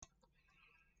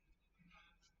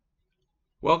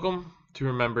Welcome to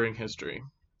Remembering History.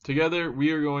 Together, we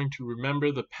are going to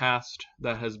remember the past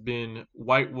that has been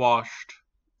whitewashed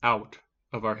out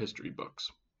of our history books.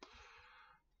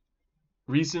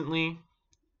 Recently,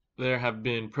 there have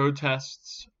been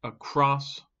protests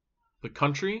across the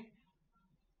country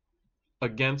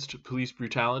against police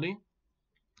brutality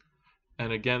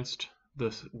and against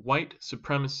the white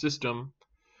supremacist system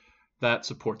that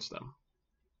supports them.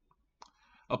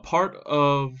 A part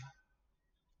of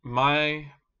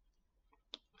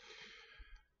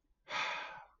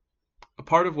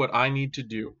what I need to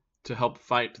do to help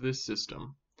fight this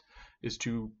system is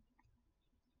to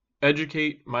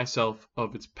educate myself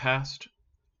of its past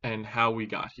and how we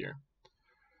got here.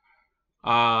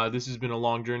 This has been a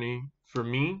long journey for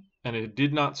me, and it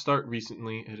did not start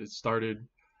recently. It had started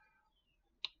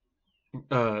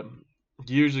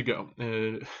years ago,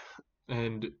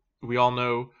 and we all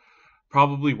know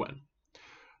probably when.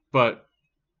 But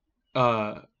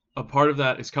a part of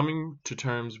that is coming to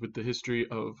terms with the history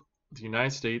of the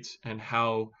United States and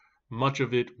how much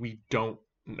of it we don't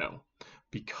know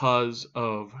because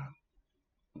of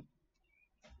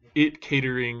it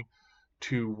catering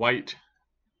to white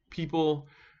people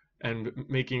and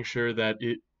making sure that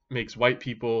it makes white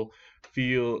people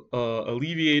feel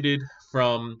alleviated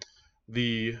from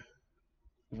the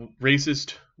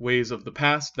racist ways of the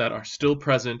past that are still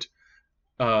present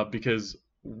because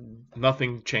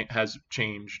nothing has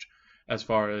changed as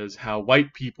far as how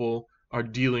white people are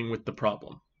dealing with the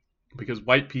problem, because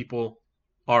white people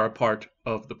are a part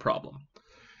of the problem.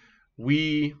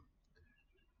 We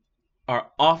are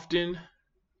often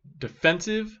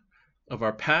defensive of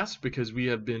our past because we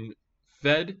have been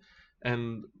fed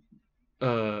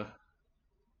a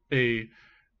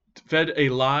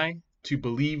lie to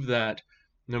believe that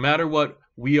no matter what,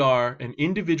 we are an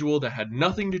individual that had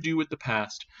nothing to do with the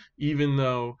past, even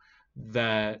though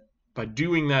that by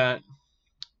doing that,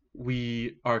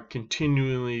 we are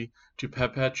continually to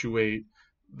perpetuate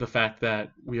the fact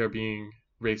that we are being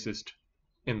racist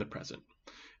in the present,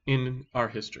 in our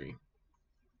history.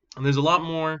 And there's a lot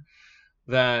more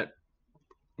that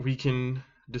we can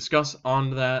discuss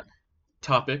on that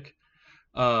topic,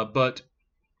 but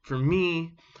for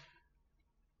me,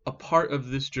 a part of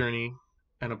this journey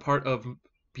and a part of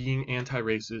being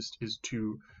anti-racist is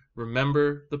to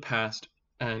remember the past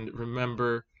and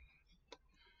remember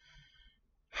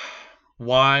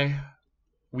why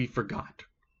we forgot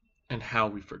and how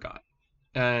we forgot.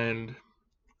 And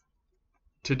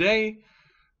today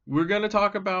we're going to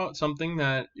talk about something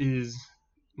that is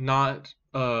not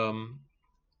that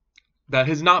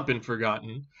has not been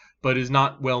forgotten, but is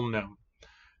not well known.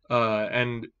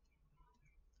 And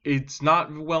it's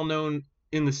not well known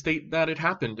in the state that it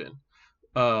happened in.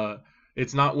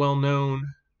 It's not well known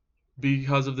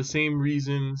because of the same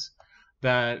reasons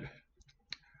that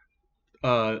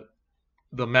the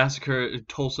massacre in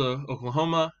Tulsa,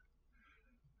 Oklahoma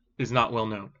is not well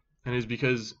known. And is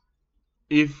because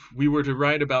if we were to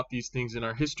write about these things in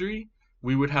our history,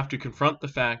 we would have to confront the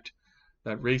fact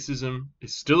that racism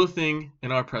is still a thing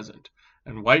in our present.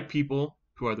 And white people,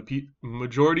 who are the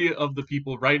majority of the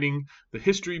people writing the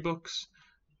history books,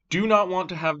 do not want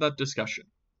to have that discussion.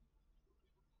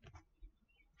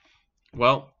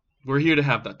 Well, we're here to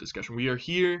have that discussion. We are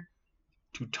here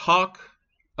to talk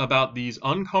about these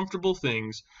uncomfortable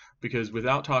things, because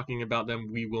without talking about them,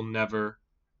 we will never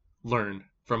learn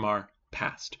from our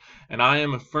past. And I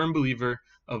am a firm believer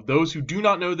of those who do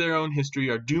not know their own history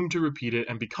are doomed to repeat it,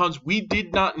 and because we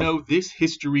did not know this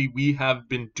history, we have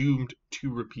been doomed to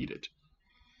repeat it.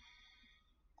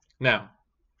 Now,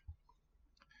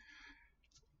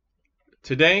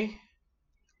 today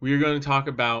we are going to talk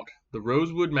about the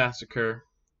Rosewood Massacre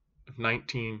of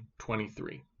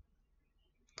 1923.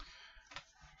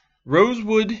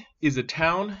 Rosewood is a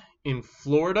town in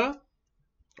Florida,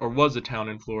 or was a town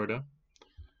in Florida,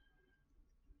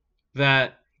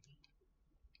 that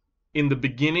in the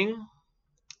beginning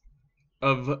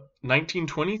of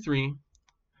 1923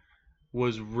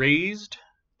 was razed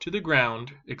to the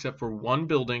ground, except for one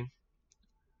building,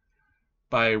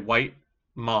 by a white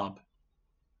mob.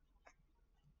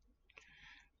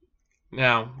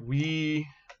 Now,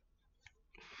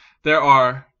 there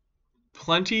are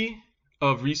plenty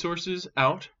of resources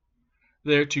out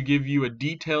there to give you a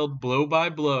detailed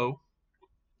blow-by-blow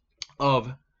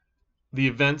of the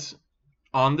events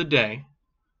on the day.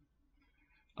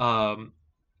 I'm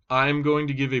going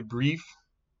to give a brief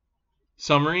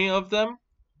summary of them,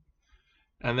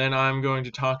 and then I'm going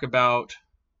to talk about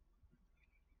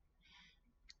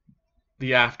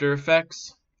the after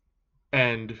effects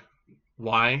and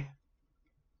why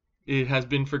it has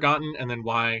been forgotten, and then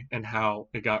why and how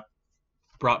it got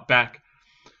brought back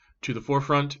to the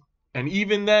forefront. And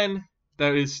even then,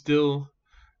 that is still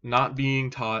not being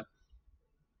taught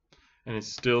and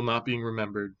is still not being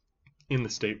remembered in the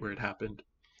state where it happened,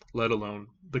 let alone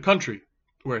the country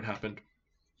where it happened.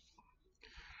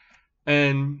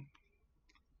 And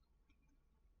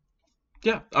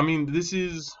yeah, I mean, this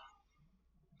is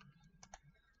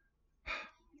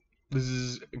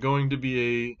going to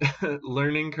be a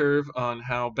learning curve on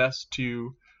how best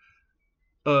to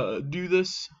do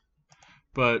this,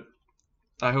 but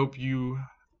I hope you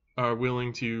are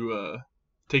willing to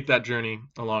take that journey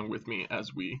along with me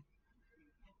as we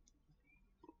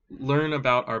learn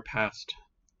about our past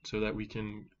so that we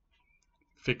can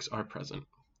fix our present.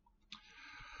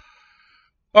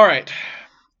 All right,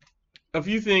 a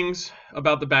few things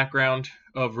about the background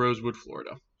of Rosewood,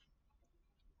 Florida,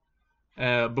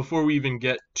 before we even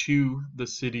get to the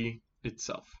city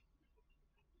itself.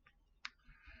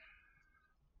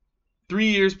 3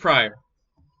 years prior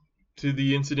to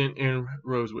the incident in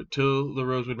Rosewood, till the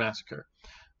Rosewood Massacre,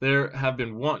 there have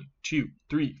been 1, 2,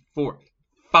 3, 4,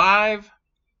 5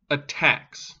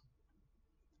 attacks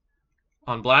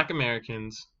on Black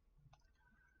Americans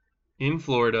in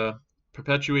Florida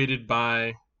perpetuated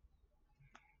by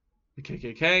the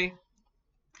KKK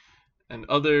and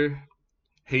other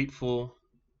hateful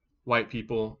white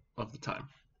people of the time,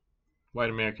 white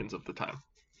Americans of the time.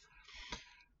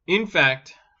 In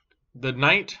fact, the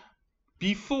night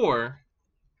before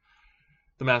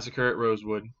the massacre at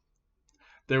Rosewood,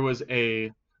 there was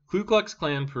a Ku Klux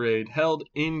Klan parade held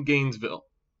in Gainesville.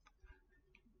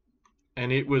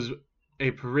 And it was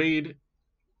a parade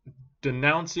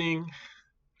denouncing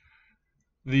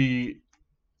the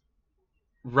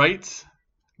rights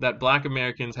that Black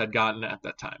Americans had gotten at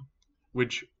that time,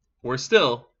 which were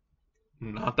still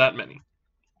not that many.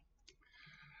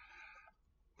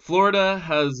 Florida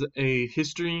has a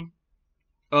history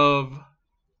of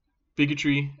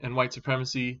bigotry and white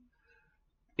supremacy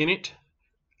in it.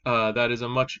 That is a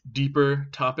much deeper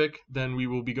topic than we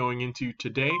will be going into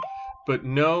today, but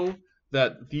know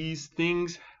that these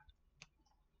things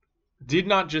did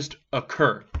not just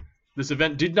occur. This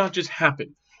event did not just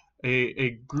happen.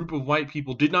 A group of white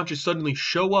people did not just suddenly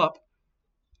show up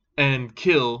and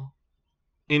kill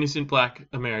innocent Black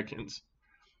Americans.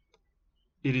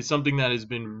 It is something that has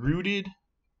been rooted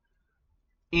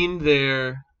in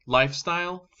their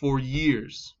lifestyle for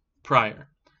years prior.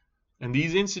 And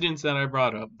these incidents that I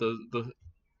brought up,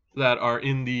 that are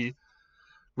in the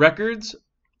records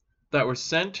that were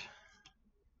sent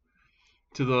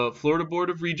to the Florida Board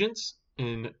of Regents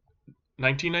in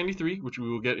 1993, which we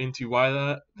will get into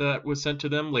why that was sent to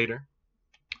them later.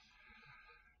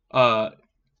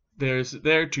 There's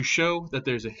there to show that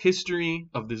there's a history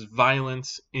of this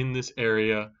violence in this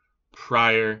area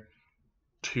prior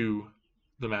to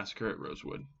the massacre at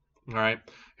Rosewood. All right?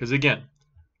 Because again,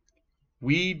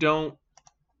 we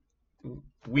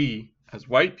as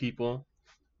white people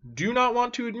do not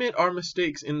want to admit our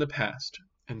mistakes in the past.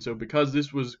 And so because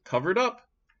this was covered up,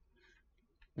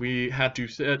 we had to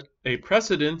set a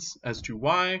precedence as to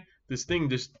why this thing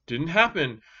just didn't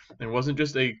happen and wasn't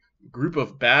just a group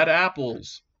of bad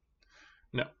apples.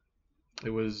 No, it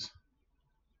was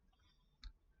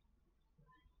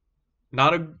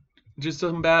not just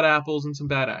some bad apples and some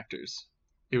bad actors.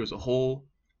 It was a whole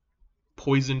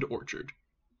poisoned orchard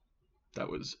that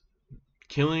was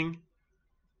killing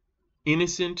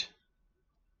innocent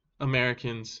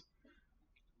Americans.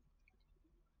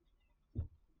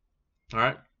 All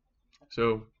right,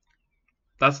 so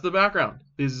that's the background.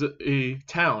 Is a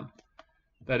town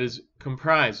that is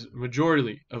comprised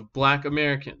majorly of Black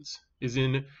Americans, is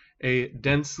in a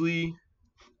densely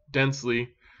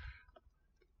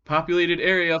populated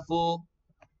area full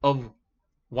of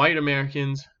white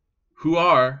Americans who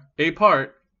are a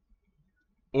part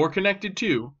or connected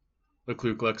to the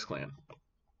Ku Klux Klan.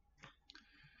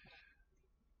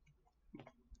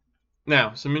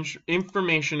 Now, some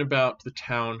information about the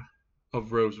town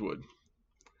of Rosewood.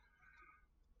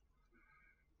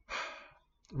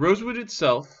 Rosewood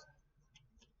itself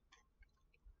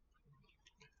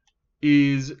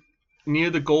is near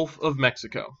the Gulf of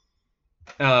Mexico.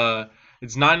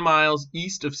 It's 9 miles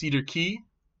east of Cedar Key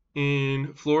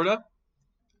in Florida.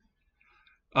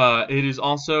 It is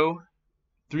also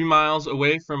 3 miles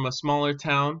away from a smaller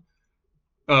town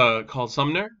called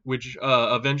Sumner, which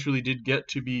eventually did get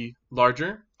to be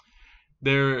larger.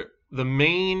 The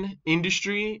main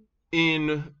industry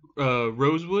in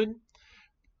Rosewood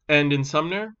and in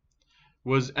Sumner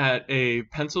was at a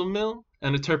pencil mill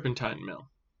and a turpentine mill.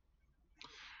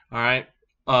 All right.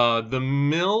 The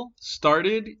mill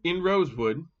started in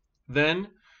Rosewood. Then,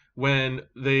 when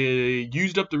they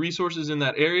used up the resources in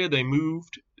that area, they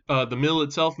moved the mill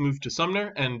itself moved to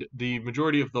Sumner, and the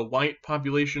majority of the white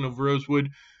population of Rosewood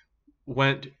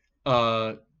went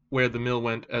where the mill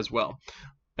went as well.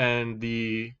 And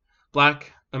the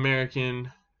black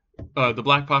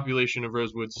population of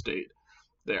Rosewood stayed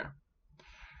there.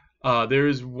 There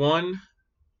is one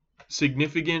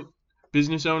significant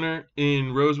business owner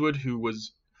in Rosewood who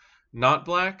was not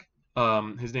black.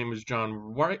 His name was John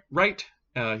Wright.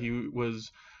 He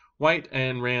was white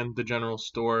and ran the general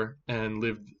store and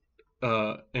lived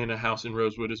in a house in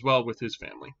Rosewood as well with his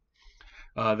family.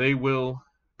 They will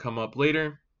come up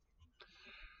later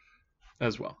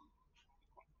as well.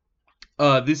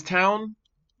 This town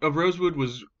of Rosewood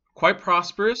was quite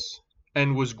prosperous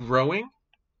and was growing.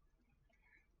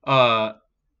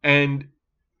 And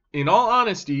in all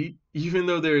honesty, even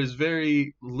though there is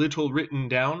very little written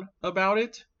down about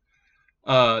it,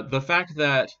 the fact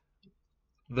that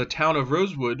the town of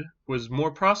Rosewood was more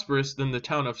prosperous than the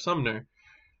town of Sumner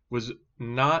was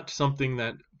not something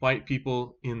that white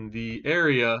people in the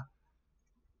area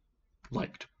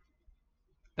liked.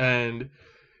 And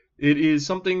it is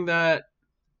something that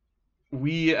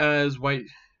we as white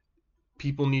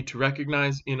people need to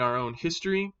recognize in our own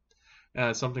history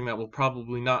as something that will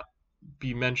probably not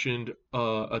be mentioned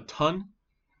a ton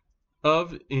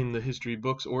of in the history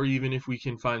books, or even if we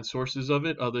can find sources of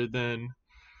it other than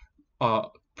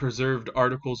preserved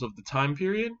articles of the time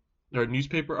period, or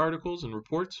newspaper articles and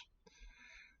reports.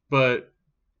 But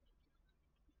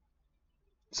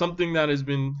something that has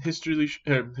been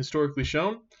historically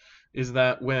shown is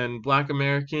that when black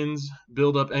Americans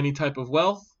build up any type of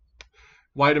wealth,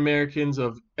 white Americans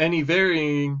of any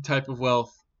varying type of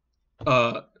wealth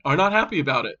are not happy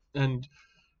about it and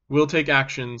will take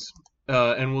actions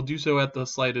and will do so at the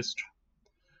slightest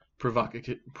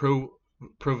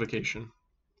provocation.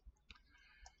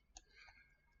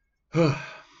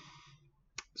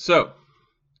 So,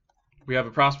 we have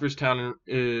a prosperous town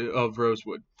of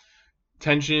Rosewood.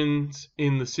 Tensions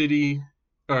in the city,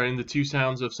 or in the two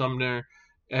towns of Sumner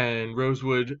and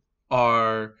Rosewood,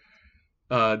 are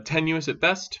tenuous at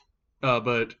best,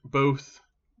 but both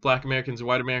black Americans and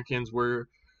white Americans were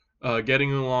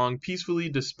getting along peacefully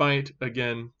despite,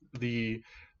 again, the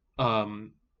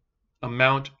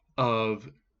amount of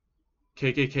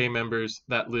KKK members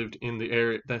that lived in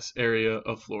this area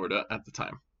of Florida at the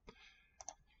time.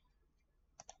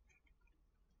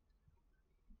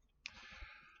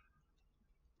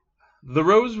 The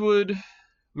Rosewood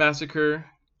Massacre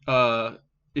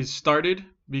is started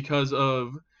because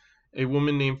of a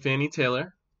woman named Fannie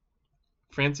Taylor.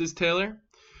 Frances Taylor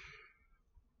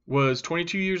was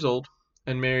 22 years old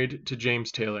and married to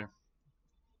James Taylor,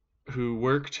 who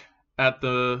worked at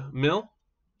the mill.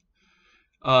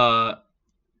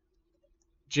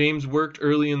 James worked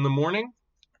early in the morning,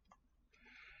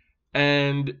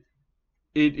 and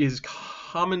it is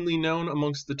commonly known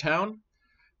amongst the town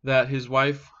that his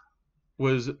wife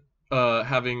was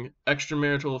having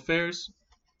extramarital affairs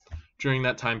during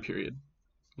that time period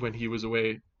when he was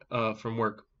away from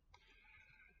work.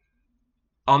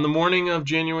 On the morning of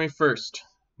January 1st,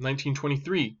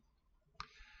 1923,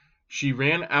 she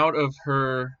ran out of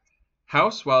her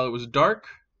house while it was dark,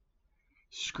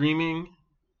 screaming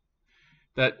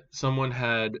that someone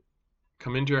had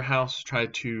come into her house,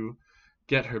 tried to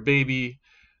get her baby,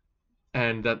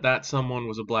 and that someone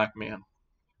was a black man.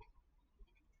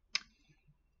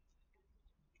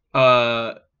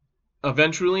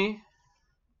 Eventually,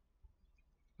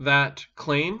 that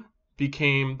claim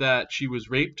became that she was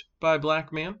raped by a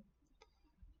black man.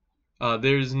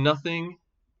 There's nothing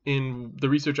in the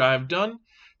research I have done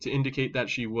to indicate that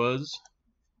she was,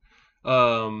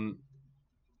 or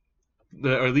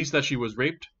at least that she was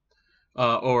raped,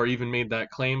 or even made that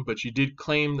claim, but she did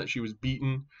claim that she was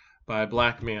beaten by a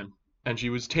black man, and she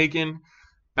was taken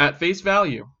at face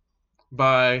value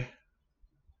by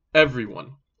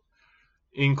everyone,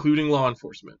 including law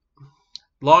enforcement.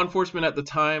 Law enforcement at the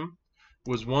time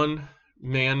was one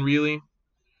man, really.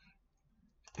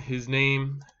 His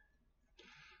name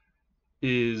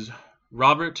is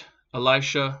Robert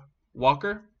Elisha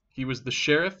Walker. He was the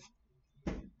sheriff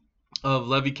of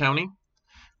Levy County,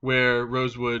 where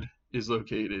Rosewood is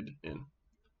located in.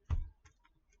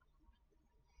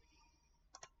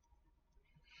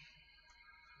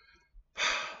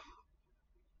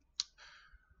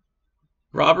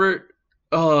 Robert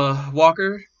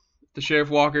Walker, the Sheriff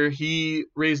Walker, he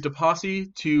raised a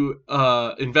posse to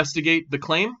investigate the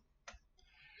claim,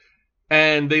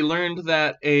 and they learned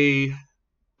that a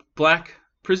black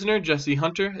prisoner, Jesse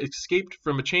Hunter, escaped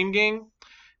from a chain gang,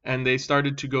 and they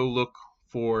started to go look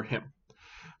for him.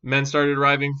 Men started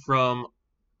arriving from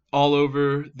all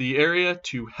over the area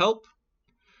to help.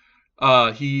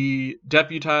 He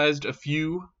deputized a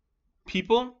few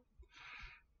people,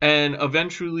 and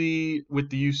eventually, with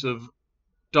the use of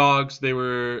dogs, they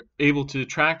were able to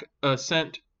track a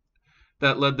scent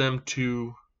that led them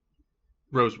to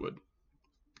Rosewood.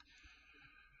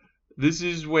 This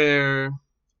is where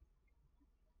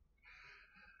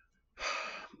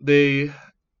they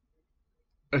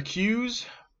accuse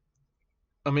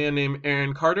a man named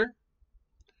Aaron Carter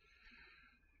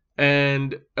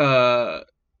and tie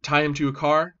him to a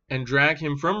car and drag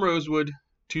him from Rosewood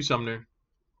to Sumner,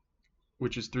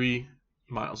 which is 3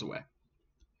 miles away.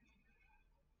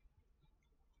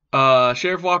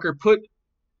 Sheriff Walker put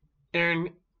Aaron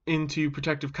into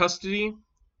protective custody.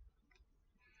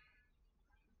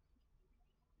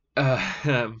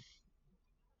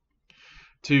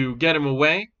 To get him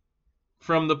away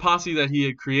from the posse that he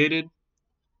had created,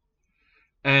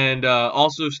 and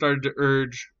also started to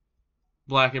urge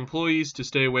black employees to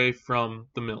stay away from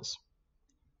the mills.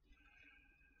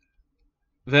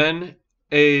 Then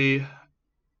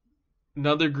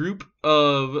another group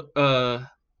of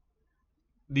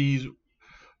these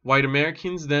white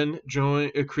Americans then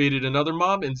created another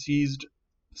mob and seized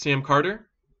Sam Carter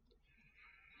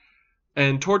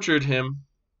and tortured him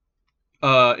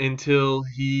until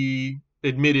he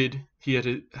admitted he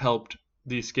had helped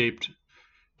the escaped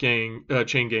chain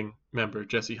gang member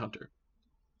Jesse Hunter.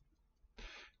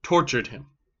 Tortured him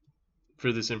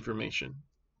for this information.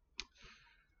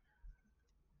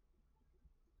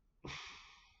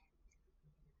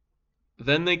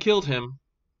 Then they killed him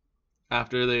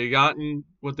after they had gotten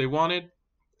what they wanted,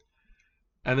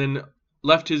 and then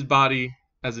left his body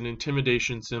as an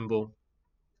intimidation symbol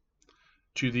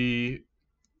to the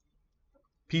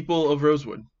people of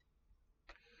Rosewood.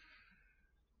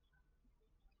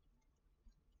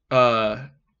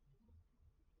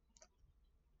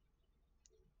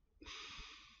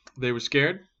 They were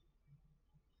scared.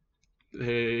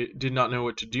 They did not know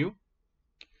what to do.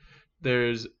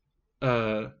 There's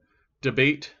a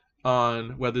debate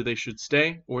on whether they should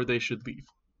stay or they should leave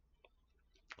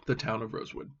the town of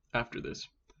Rosewood after this.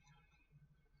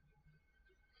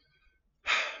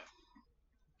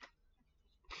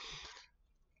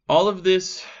 All of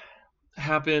this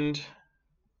happened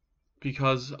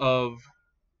because of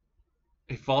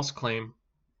a false claim,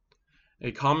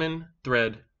 a common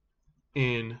thread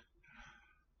in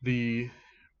the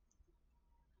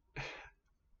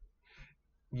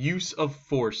use of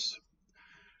force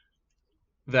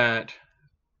that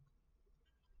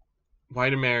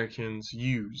white Americans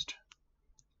used.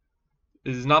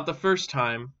 It is not the first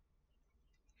time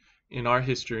in our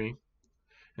history,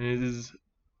 and it is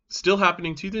still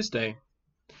happening to this day,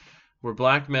 where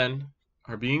black men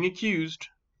are being accused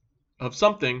of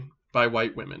something by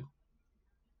white women.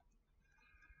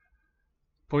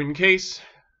 Point in case,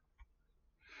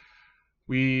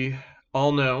 we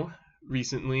all know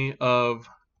recently of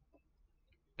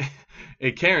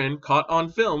a Karen caught on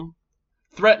film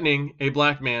threatening a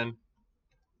black man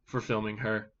for filming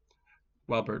her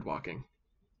while bird watching.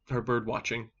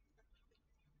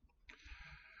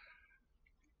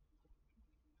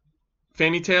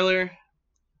 Fannie Taylor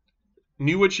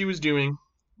knew what she was doing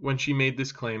when she made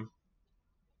this claim,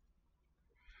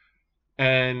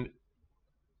 and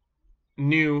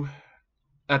knew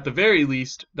at the very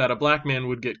least that a black man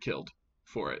would get killed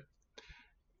for it.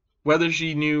 Whether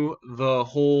she knew the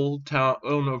whole town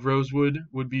of Rosewood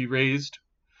would be razed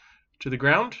to the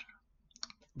ground,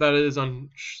 that is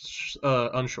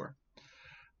unsure.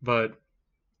 But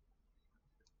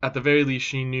at the very least,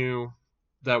 she knew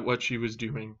that what she was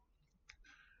doing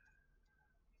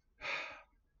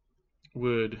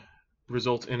would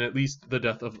result in at least the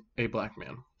death of a black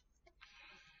man.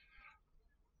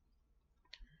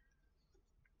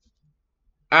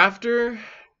 After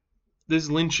this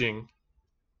lynching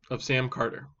of Sam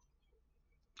Carter,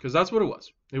 because that's what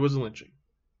it was a lynching,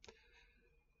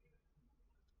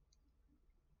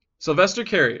 Sylvester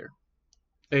Carrier,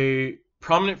 a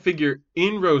prominent figure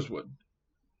in Rosewood,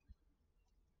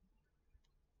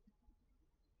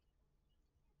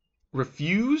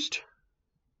 refused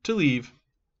to leave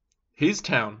his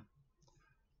town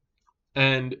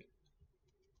and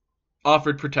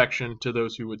offered protection to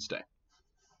those who would stay.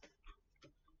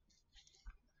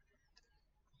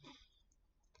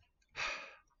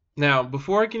 Now,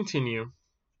 before I continue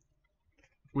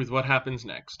with what happens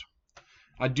next,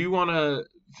 I do want to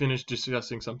finish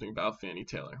discussing something about Fannie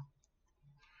Taylor.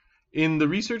 In the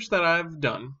research that I've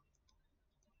done,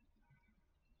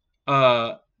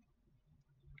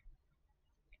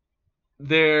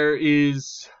 there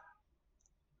is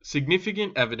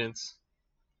significant evidence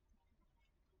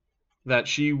that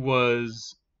she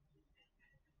was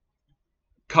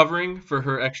covering for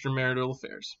her extramarital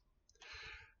affairs.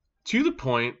 To the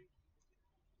point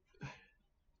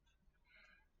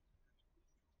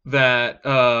that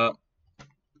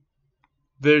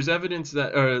there's evidence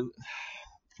that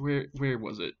where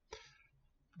was it?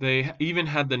 They even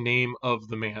had the name of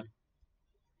the man.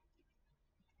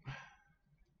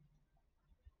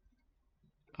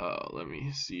 Let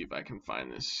me see if I can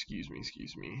find this. Excuse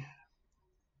me.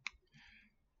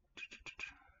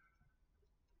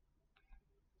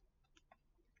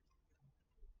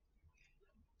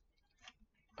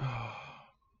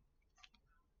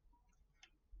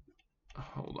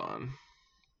 Hold on.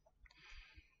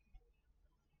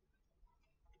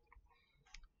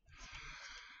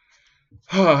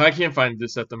 I can't find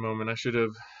this at the moment. I should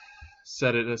have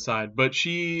set it aside. But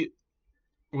she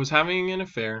was having an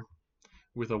affair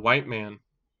with a white man.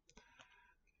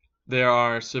 There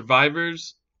are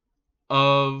survivors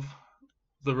of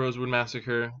the Rosewood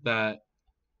Massacre that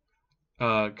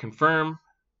confirm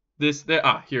this.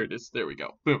 Here it is. There we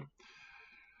go. Boom.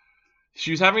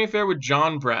 She was having an affair with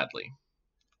John Bradley,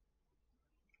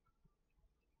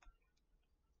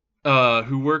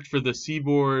 who worked for the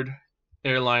Seaboard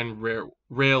Airline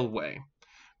Railway,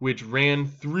 which ran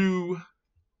through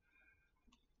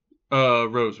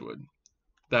Rosewood,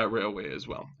 that railway as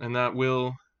well. And that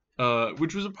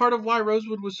which was a part of why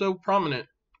Rosewood was so prominent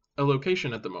a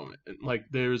location at the moment. Like,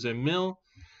 there's a mill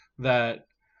that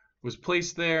was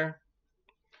placed there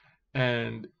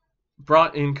and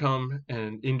brought income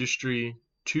and industry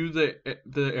to the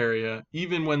area.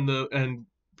 Even when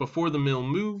before the mill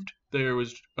moved, there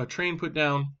was a train put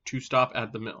down to stop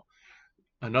at the mill.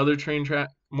 Another a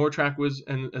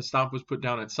stop was put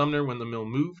down at Sumner when the mill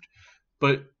moved,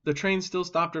 but the train still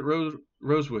stopped at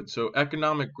Rosewood, so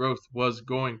economic growth was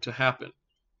going to happen.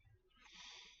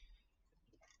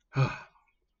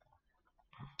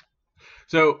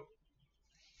 So,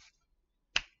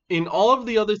 in all of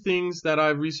the other things that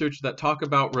I've researched that talk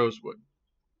about Rosewood,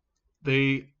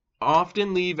 they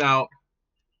often leave out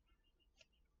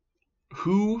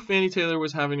who Fannie Taylor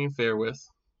was having an affair with,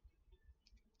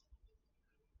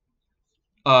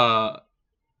 and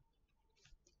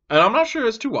I'm not sure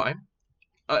as to why,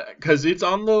 because it's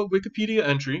on the Wikipedia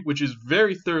entry, which is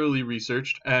very thoroughly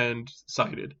researched and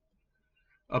cited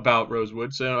about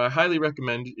Rosewood. So I highly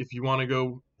recommend, if you want to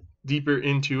go deeper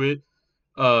into it,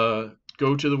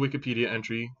 go to the Wikipedia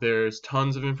entry. There's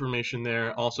tons of information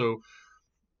there. Also,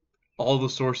 all the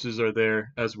sources are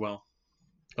there as well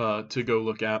to go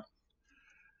look at.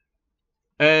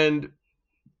 And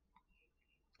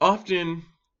often,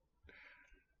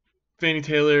 Fannie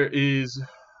Taylor is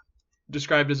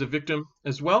described as a victim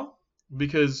as well,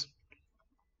 because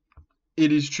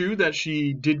it is true that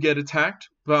she did get attacked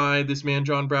by this man,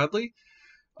 John Bradley,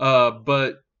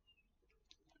 but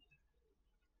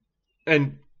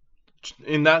in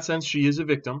that sense, she is a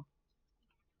victim.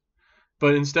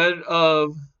 But instead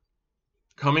of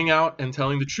coming out and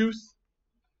telling the truth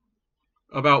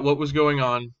about what was going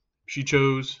on, she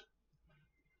chose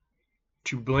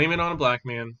to blame it on a black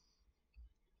man,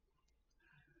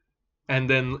 and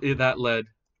then that led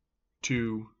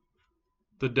to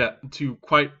to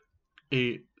quite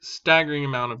a staggering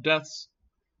amount of deaths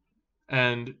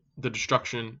and the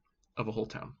destruction of a whole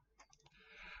town.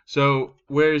 So,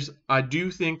 whereas I do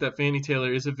think that Fannie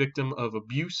Taylor is a victim of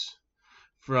abuse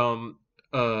from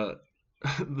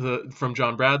from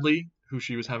John Bradley, who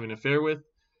she was having an affair with,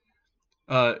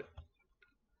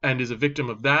 and is a victim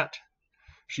of that,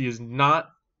 she is not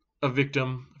a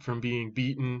victim from being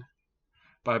beaten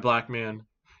by a black man.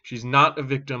 She's not a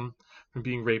victim from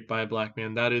being raped by a black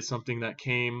man. That is something that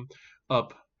came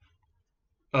up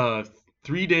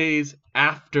 3 days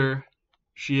after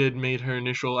she had made her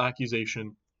initial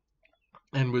accusation,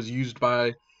 and was used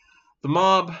by the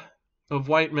mob of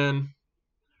white men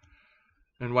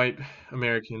and white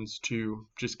Americans to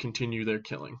just continue their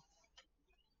killing.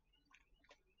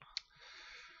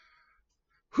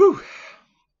 Whew.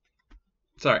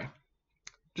 Sorry.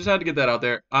 Just had to get that out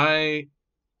there.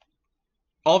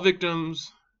 All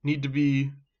victims need to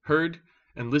be heard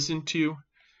and listened to,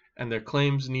 and their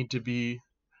claims need to be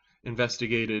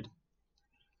investigated.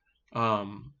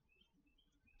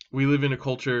 We live in a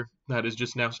culture that is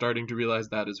just now starting to realize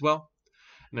that as well.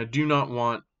 And I do not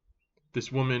want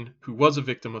this woman who was a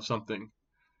victim of something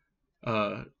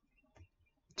to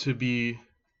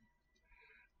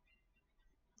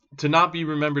not be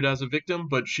remembered as a victim,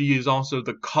 but she is also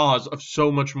the cause of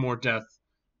so much more death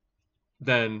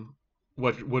than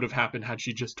what would have happened had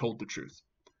she just told the truth.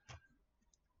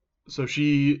 So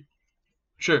she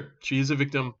is a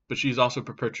victim, but she's also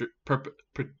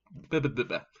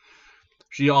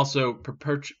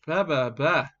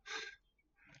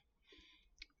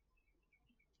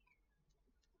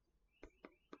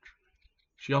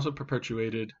she also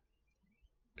perpetuated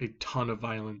a ton of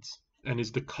violence and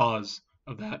is the cause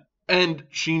of that. And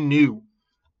she knew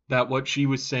that what she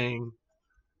was saying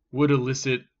would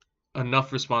elicit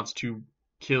enough response to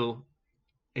kill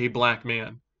a black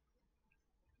man.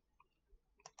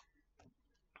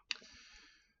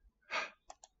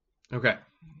 Okay.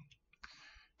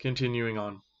 Continuing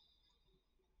on.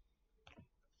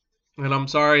 And I'm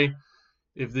sorry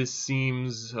if this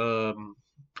seems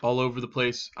all over the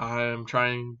place. I'm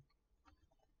trying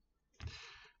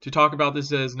to talk about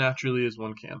this as naturally as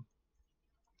one can.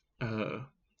 Or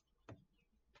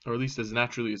at least as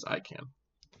naturally as I can.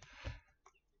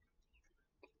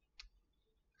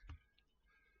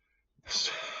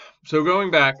 So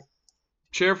going back,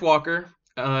 Sheriff Walker,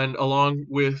 and along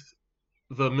with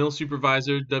the mill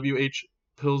supervisor, W.H.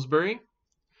 Pillsbury,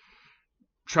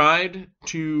 tried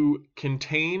to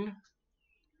contain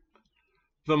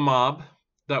the mob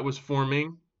that was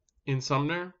forming in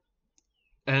Sumner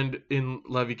and in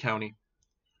Levy County.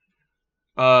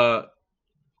 From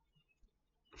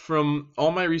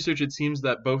all my research, it seems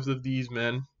that both of these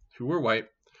men, who were white,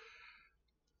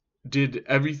 did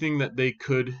everything that they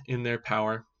could in their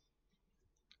power.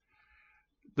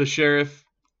 The sheriff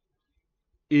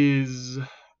is I'm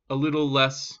a little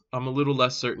less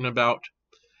certain about.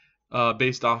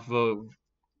 Based off of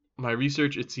my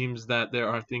research, it seems that there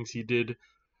are things he did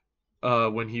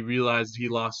when he realized he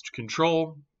lost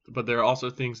control, but there are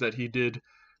also things that he did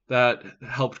that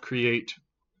helped create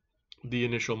the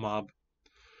initial mob.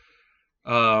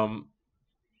 For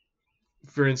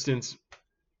instance,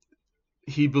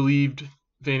 he believed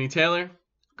Fannie Taylor,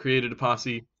 created a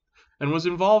posse, and was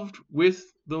involved with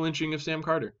the lynching of Sam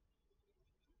Carter.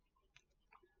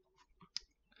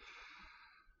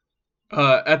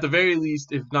 At the very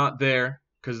least, if not there,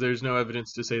 because there's no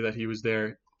evidence to say that he was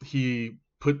there, he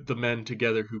put the men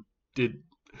together who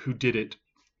did it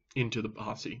into the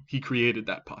posse. He created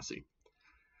that posse.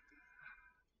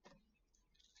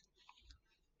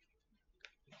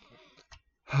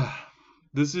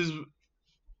 This is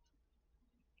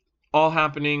all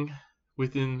happening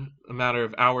within a matter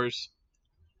of hours,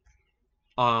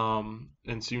 and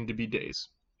soon to be days.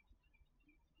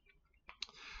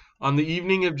 On the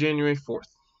evening of January 4th,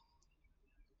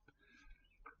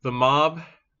 the mob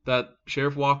that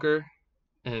Sheriff Walker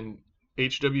and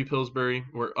H.W. Pillsbury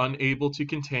were unable to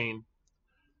contain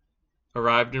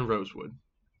arrived in Rosewood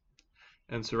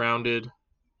and surrounded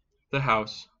the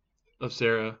house of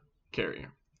Sarah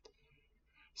Carrier.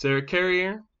 Sarah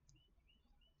Carrier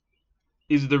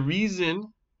is the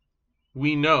reason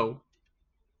we know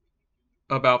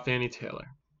about Fannie Taylor,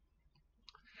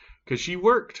 because she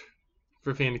worked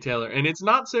for Fannie Taylor, and it's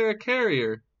not Sarah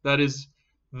Carrier that is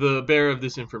the bearer of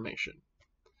this information.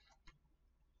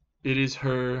 It is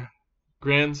her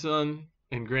grandson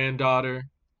and granddaughter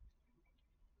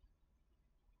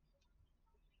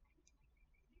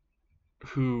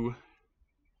who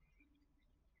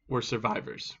were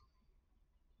survivors.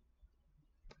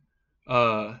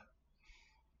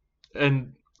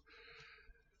 And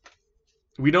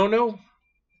we don't know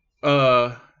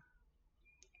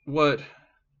what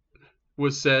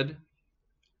was said,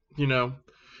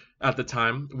 at the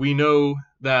time. We know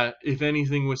that if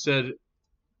anything was said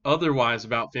otherwise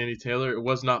about Fannie Taylor, it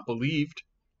was not believed,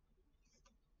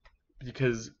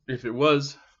 because if it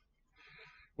was,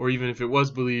 or even if it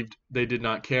was believed, they did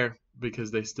not care,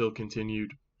 because they still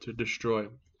continued to destroy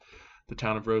the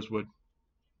town of Rosewood.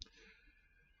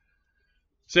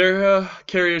 Sarah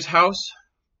Carrier's house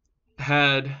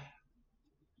had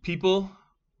people,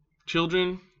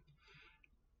 children,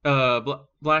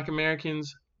 black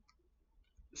Americans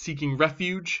seeking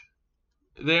refuge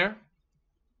there.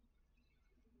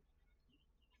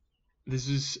 This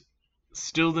is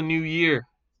still the new year.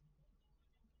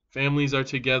 Families are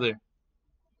together.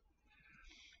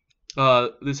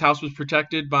 This house was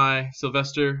protected by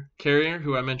Sylvester Carrier,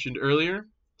 who I mentioned earlier.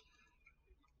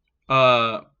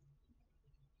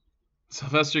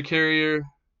 Sylvester Carrier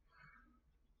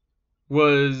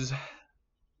was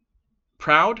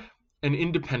proud and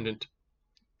independent,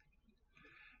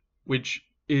 which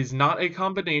is not a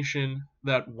combination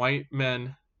that white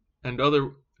men and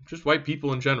just white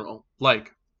people in general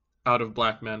like out of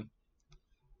black men.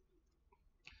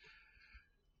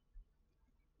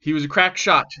 He was a crack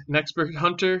shot, an expert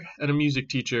hunter, and a music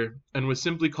teacher, and was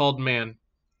simply called Man.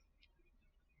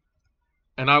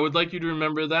 And I would like you to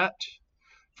remember that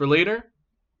for later,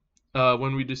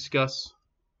 when we discuss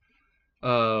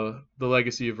the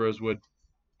legacy of Rosewood.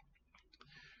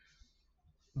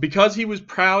 Because he was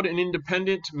proud and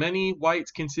independent, many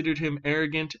whites considered him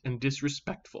arrogant and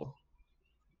disrespectful.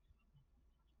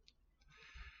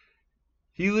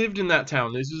 He lived in that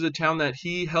town. This is a town that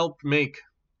he helped make,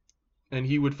 and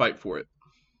he would fight for it.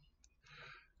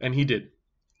 And he did.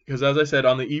 Because as I said,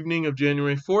 on the evening of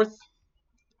January 4th,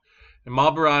 a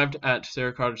mob arrived at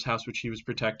Sarah Carter's house, which he was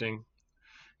protecting.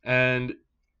 And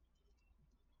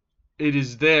it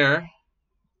is there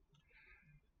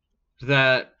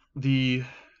that the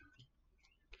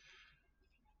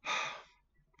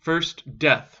first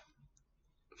death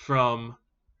from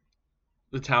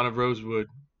the town of Rosewood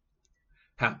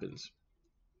happens.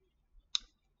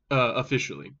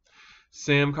 Officially.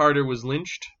 Sam Carter was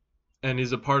lynched and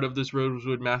is a part of this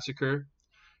Rosewood massacre.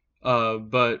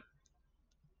 But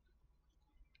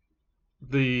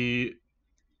this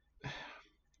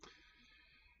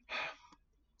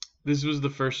was the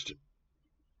first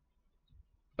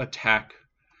attack,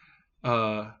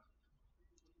 from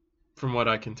what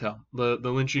I can tell. The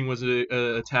lynching was an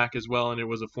attack as well, and it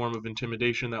was a form of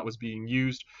intimidation that was being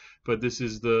used. But this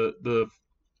is the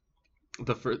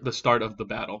start of the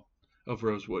Battle of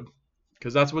Rosewood,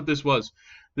 because that's what this was.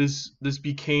 This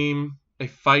became a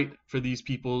fight for these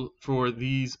people, for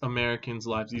these Americans'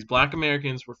 lives. These Black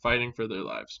Americans were fighting for their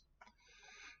lives.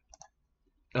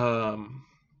 Hey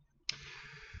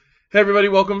everybody,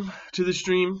 welcome to the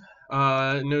stream.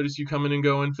 Notice you coming and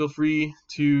going. Feel free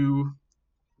to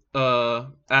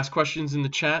ask questions in the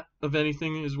chat of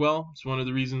anything as well. It's one of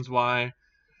the reasons why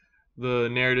the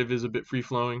narrative is a bit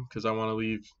free-flowing, because I want to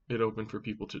leave it open for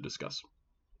people to discuss.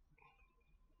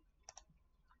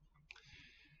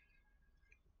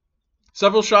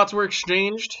 Several shots were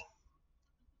exchanged.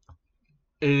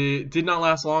 It did not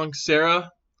last long.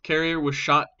 Sarah Carrier was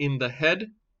shot in the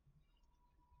head.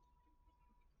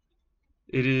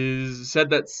 It is said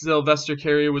that Sylvester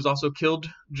Carrier was also killed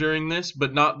during this,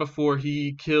 but not before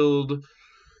he killed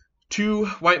two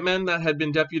white men that had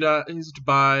been deputized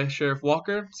by Sheriff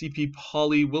Walker, C.P.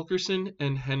 Polly Wilkerson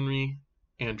and Henry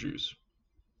Andrews.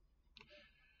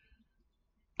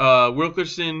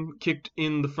 Wilkerson kicked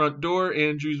in the front door.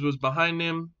 Andrews was behind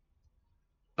him,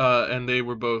 and they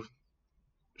were both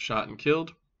shot and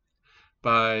killed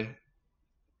by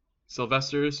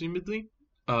Sylvester, assumedly.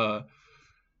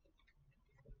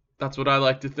 That's what I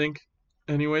like to think,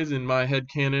 anyways, in my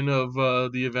headcanon of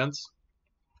the events.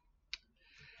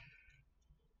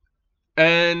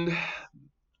 And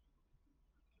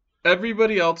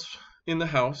everybody else in the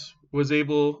house was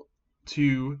able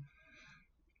to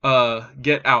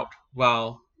get out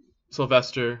while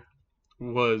Sylvester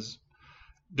was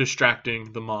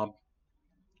distracting the mob.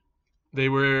 They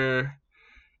were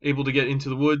able to get into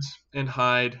the woods and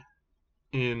hide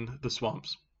in the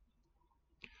swamps.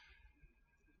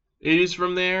 It is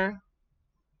from there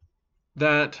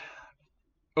that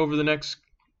over the next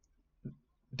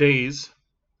days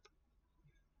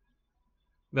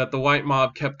that the white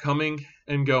mob kept coming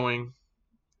and going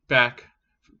back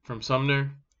from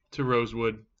Sumner to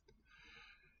Rosewood,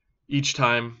 each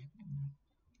time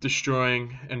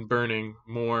destroying and burning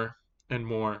more and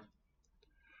more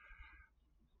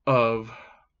of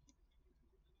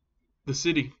the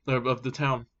city, of the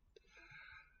town.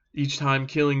 Each time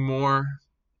killing more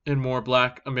and more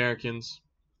Black Americans,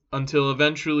 until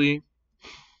eventually,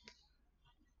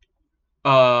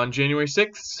 on January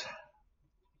 6th,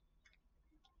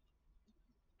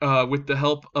 with the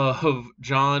help of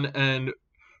John and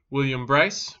William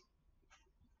Bryce,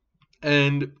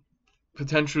 and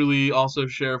potentially also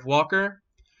Sheriff Walker,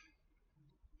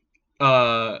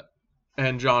 and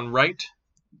John Wright,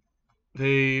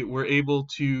 they were able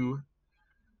to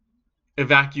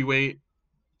evacuate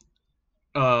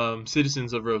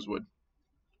citizens of Rosewood.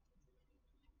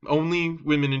 Only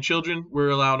women and children were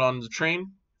allowed on the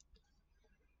train,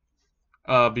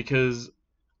 because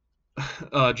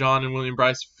John and William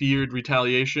Bryce feared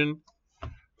retaliation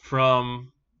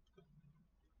from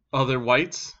other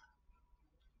white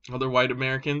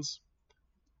Americans.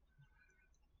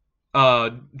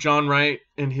 John Wright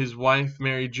and his wife,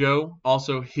 Mary Jo,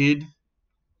 also hid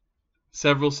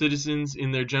several citizens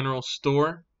in their general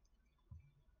store.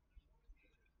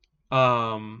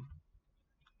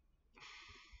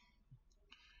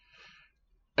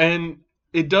 And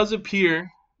it does appear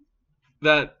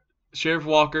that Sheriff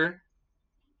Walker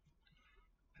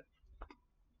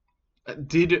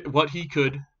did what he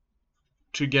could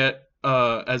to get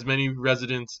as many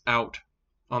residents out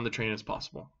on the train as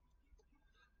possible.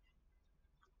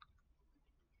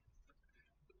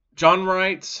 John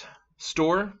Wright's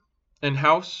store and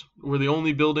house were the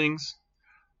only buildings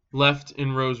left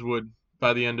in Rosewood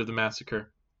by the end of the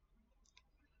massacre.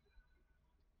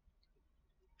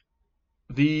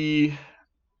 The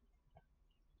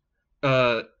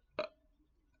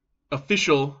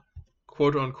official,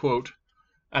 quote-unquote,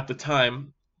 at the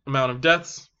time, amount of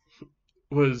deaths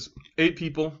was 8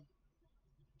 people,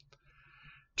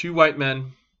 2 white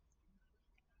men,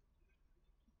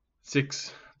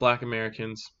 6 black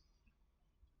Americans,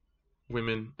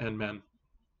 women and men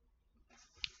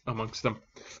amongst them.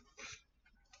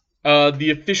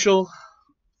 The official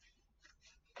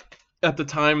at the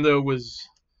time, though, was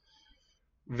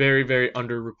very, very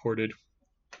underreported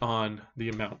on the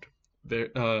amount.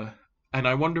 And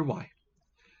I wonder why.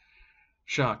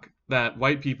 Shock that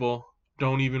white people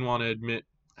don't even want to admit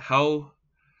how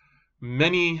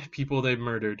many people they've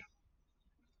murdered.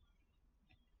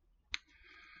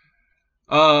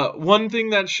 One thing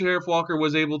that Sheriff Walker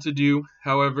was able to do,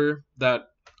 however, that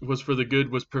was for the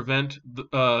good, was prevent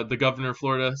the governor of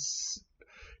Florida,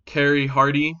 Kerry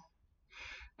Hardy,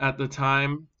 at the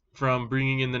time from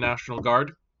bringing in the National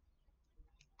Guard.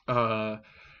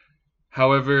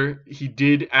 However, he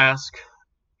did ask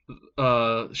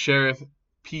Sheriff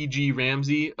P.G.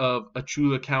 Ramsey of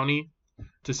Alachua County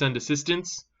to send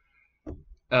assistance.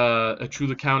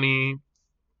 Alachua County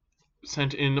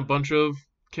sent in a bunch of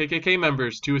KKK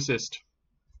members to assist.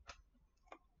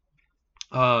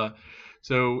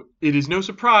 So it is no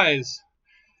surprise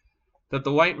that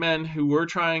the white men who were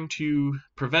trying to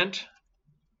prevent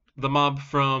the mob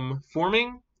from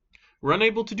forming were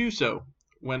unable to do so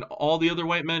when all the other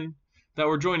white men that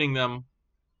were joining them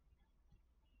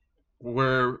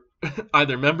were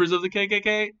either members of the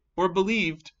KKK or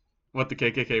believed what the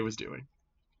KKK was doing,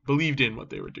 believed in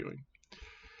what they were doing.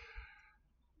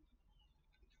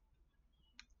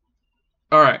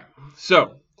 All right,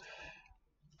 so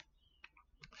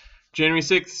January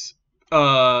 6th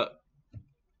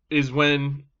is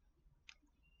when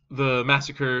the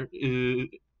massacre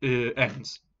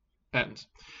ends.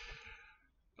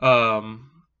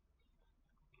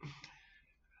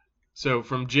 So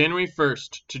from January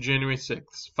 1st to January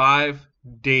 6th, 5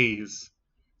 days,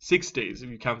 6 days if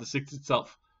you count the 6th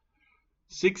itself,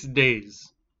 6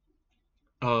 days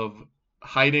of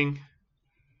hiding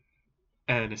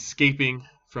and escaping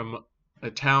from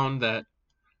a town that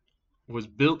was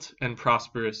built and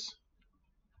prosperous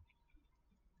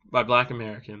by black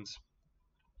Americans,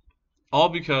 all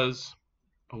because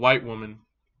a white woman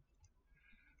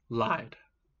lied.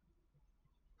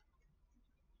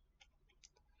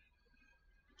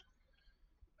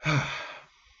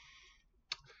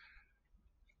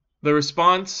 The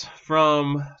response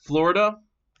from Florida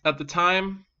at the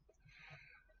time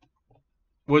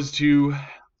was to,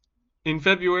 in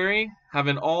February, have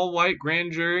an all-white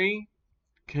grand jury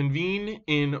convene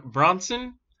in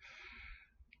Bronson.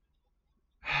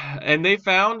 And they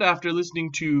found, after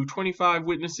listening to 25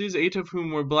 witnesses, 8 of whom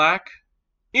were black,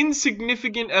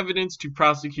 insignificant evidence to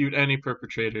prosecute any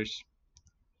perpetrators.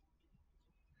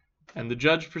 And the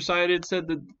judge presided said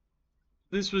that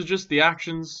this was just the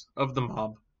actions of the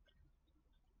mob.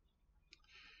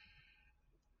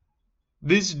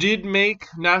 This did make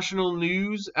national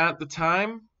news at the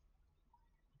time.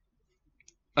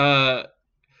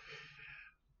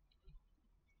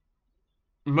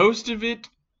 Most of it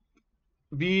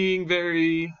being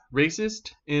very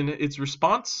racist in its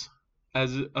response,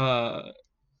 as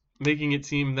making it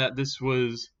seem that this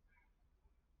was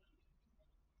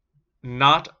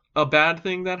not a bad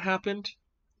thing that happened.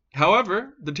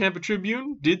 However, the Tampa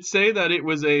Tribune did say that it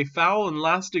was a foul and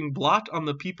lasting blot on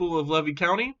the people of Levy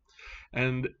County,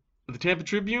 and the Tampa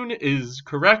Tribune is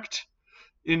correct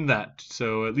in that.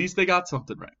 So at least they got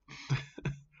something right.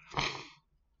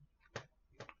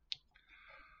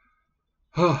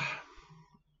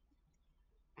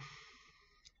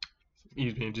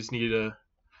 You just need a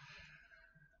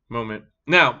moment.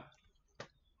 Now,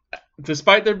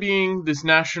 despite there being this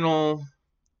national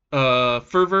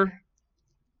fervor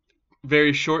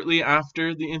very shortly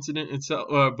after the incident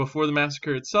itself, before the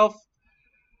massacre itself,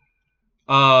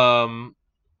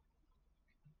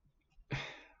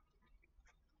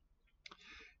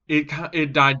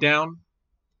 it died down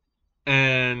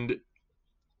and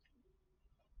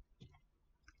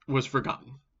was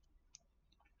forgotten.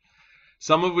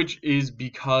 Some of which is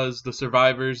because the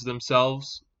survivors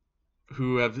themselves,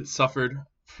 who have suffered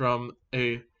from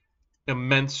a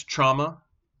immense trauma,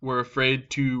 were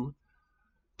afraid to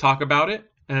talk about it.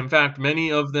 And in fact,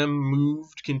 many of them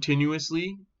moved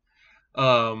continuously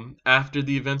after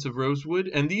the events of Rosewood.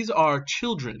 And these are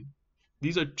children.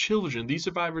 These are children. These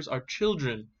survivors are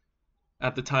children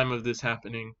at the time of this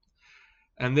happening.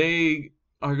 And they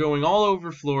are going all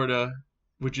over Florida,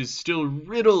 which is still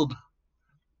riddled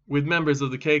with members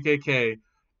of the KKK,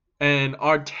 and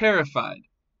are terrified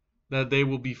that they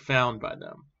will be found by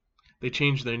them. They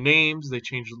change their names, they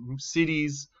change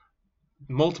cities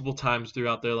multiple times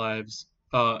throughout their lives,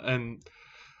 and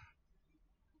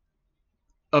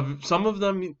some of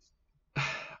them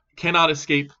cannot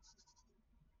escape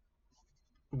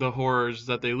the horrors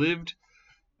that they lived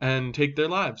and take their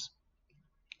lives.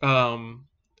 Um,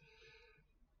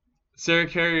 Sarah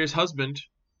Carrier's husband,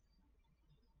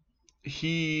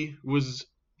 he was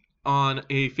on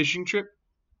a fishing trip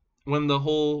when the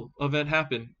whole event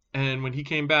happened, and when he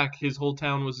came back, his whole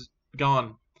town was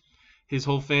gone. His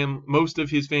whole most of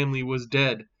his family was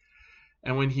dead.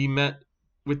 And when he met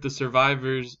with the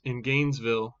survivors in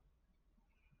Gainesville,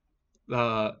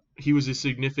 he was a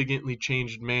significantly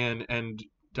changed man and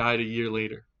died a year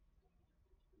later.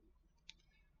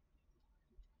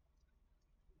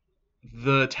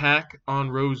 The attack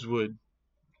on Rosewood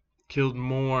killed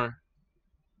more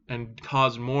and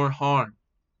caused more harm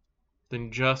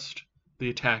than just the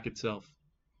attack itself.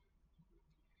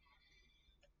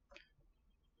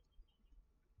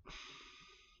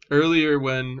 Earlier,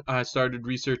 when I started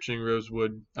researching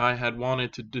Rosewood, I had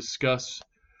wanted to discuss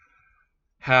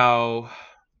how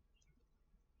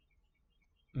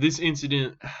this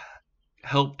incident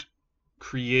helped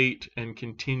create and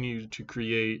continued to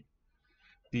create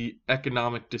the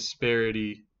economic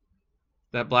disparity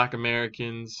that Black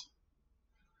Americans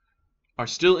are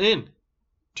still in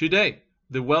today.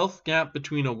 The wealth gap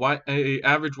between a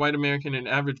average white American and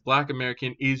average Black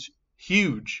American is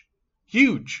huge.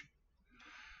 Huge.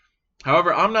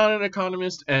 However, I'm not an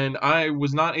economist, and I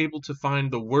was not able to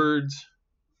find the words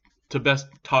to best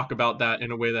talk about that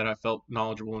in a way that I felt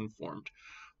knowledgeable and informed.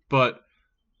 But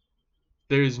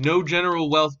there is no general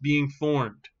wealth being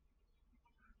formed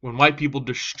when white people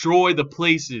destroy the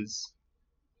places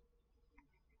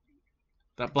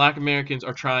that Black Americans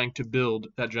are trying to build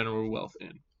that general wealth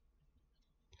in.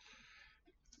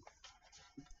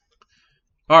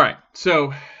 All right,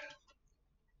 so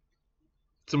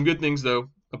some good things, though,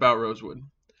 about Rosewood.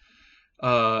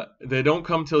 They don't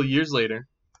come till years later,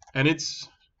 and it's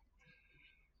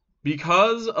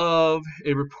because of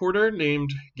a reporter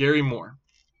named Gary Moore,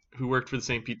 who worked for the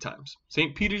St.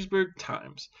 Petersburg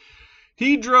Times.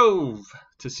 He drove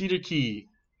to Cedar Key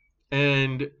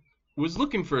and was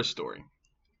looking for a story.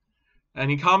 And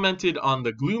he commented on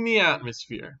the gloomy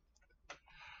atmosphere.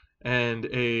 And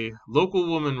a local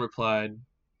woman replied,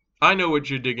 "I know what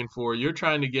you're digging for. You're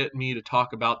trying to get me to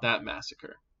talk about that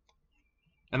massacre."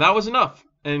 And that was enough.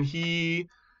 And he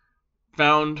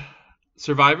found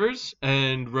survivors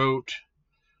and wrote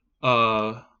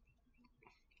about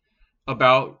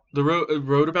the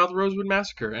Rosewood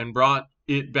Massacre and brought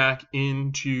it back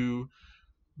into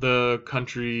the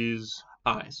country's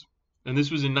eyes. And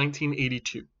this was in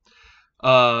 1982.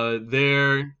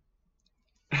 There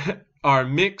are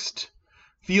mixed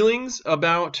feelings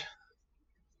about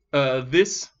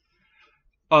this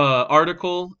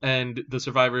article and the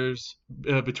survivors,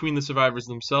 between the survivors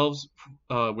themselves,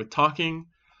 with talking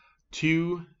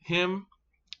to him,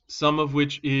 some of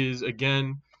which is,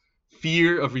 again,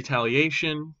 fear of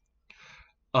retaliation.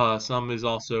 Some is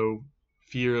also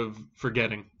fear of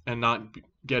forgetting and not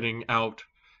getting out,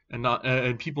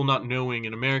 and people not knowing,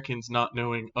 and Americans not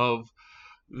knowing of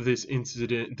this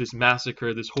incident, this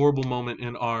massacre, this horrible moment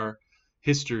in our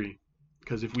history.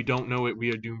 Because if we don't know it,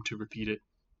 we are doomed to repeat it.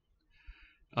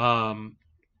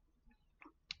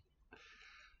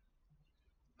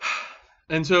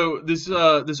 And so this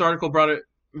article brought it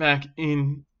back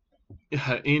into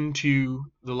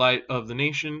the light of the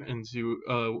nation, and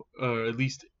to at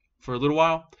least for a little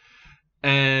while,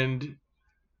 and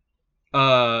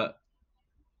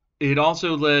it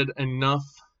also led enough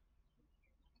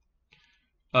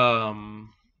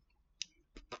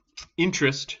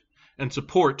interest and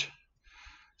support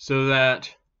so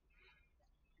that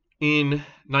in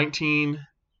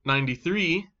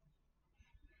 1993,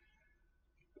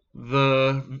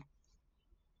 the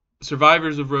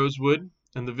survivors of Rosewood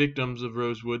and the victims of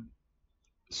Rosewood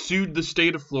sued the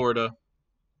state of Florida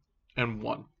and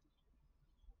won,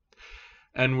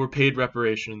 and were paid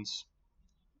reparations.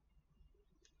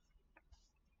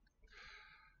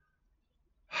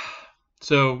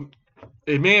 So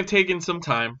it may have taken some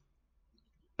time,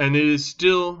 and it is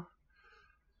still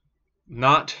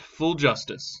not full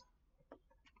justice.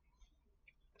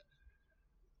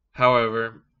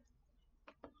 However,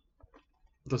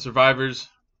 the survivors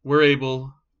were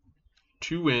able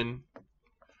to win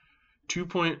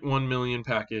 $2.1 million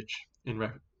package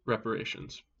in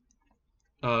reparations.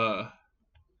 And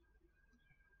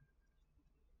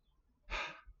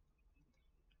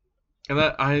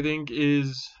that, I think,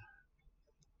 is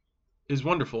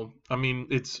wonderful. I mean,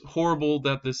 it's horrible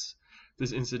that this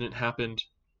incident happened.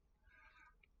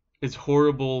 It's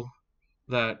horrible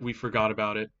that we forgot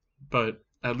about it, but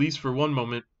at least for one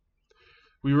moment,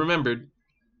 we remembered,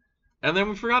 and then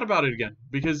we forgot about it again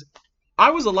because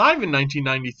I was alive in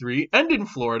 1993 and in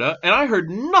Florida, and I heard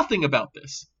nothing about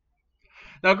this.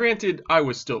 Now, granted, I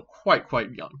was still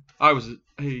quite young. I was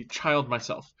a child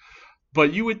myself.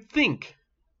 But you would think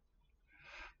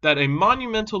that a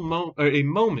a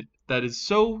moment that is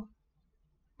so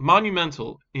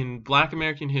monumental in Black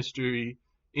American history,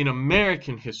 in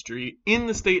American history, in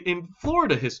the state, in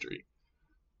Florida history,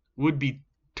 would be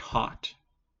taught.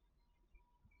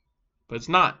 But it's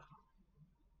not.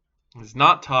 It's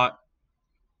not taught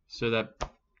so that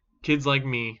kids like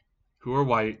me, who are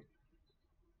white,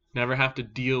 never have to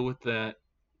deal with that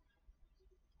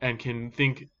and can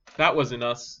think that wasn't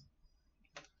us.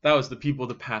 That was the people of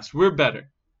the past. We're better.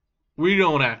 We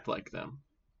don't act like them.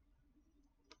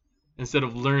 Instead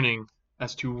of learning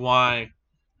as to why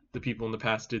the people in the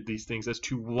past did these things, as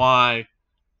to why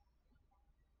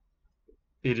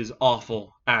it is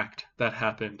awful act that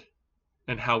happened,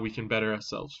 and how we can better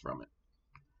ourselves from it.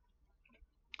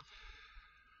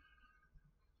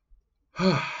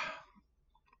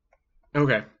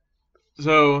 Okay,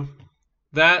 so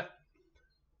that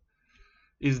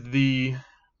is the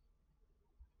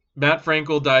Matt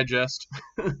Frankel Digest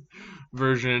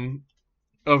version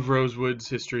of Rosewood's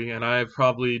history, and I've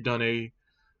probably done a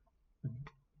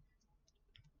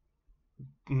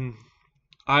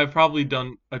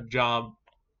job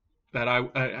that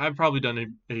I've probably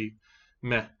done a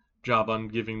meh job on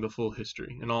giving the full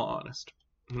history. In all honesty,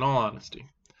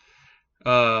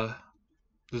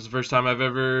 this is the first time I've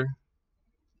ever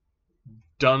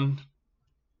done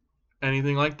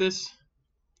anything like this.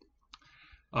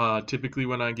 Typically,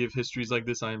 when I give histories like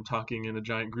this, I am talking in a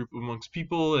giant group amongst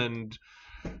people, and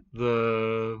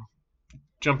the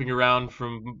jumping around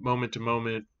from moment to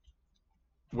moment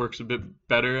works a bit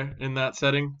better in that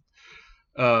setting.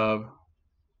 But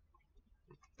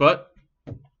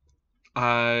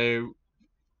I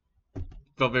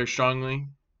felt very strongly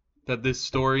that this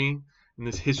story and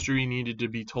this history needed to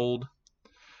be told.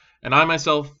 And I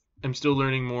myself am still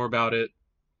learning more about it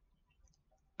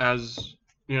as,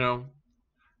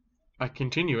 I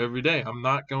continue every day. I'm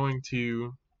not going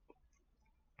to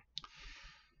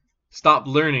stop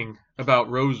learning about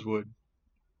Rosewood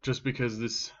just because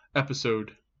this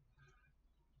episode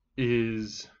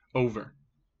is over.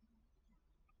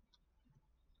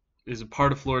 It is a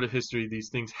part of Florida history. These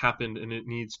things happened and it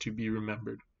needs to be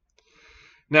remembered.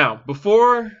 Now,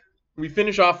 before we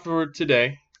finish off for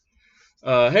today,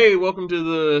 hey, welcome to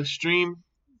the stream.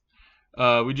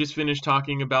 We just finished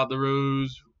talking about the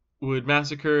Rosewood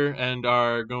Massacre and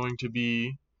are going to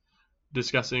be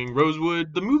discussing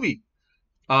Rosewood, the movie.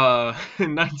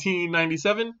 In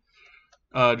 1997,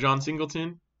 John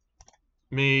Singleton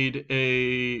made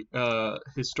a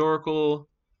historical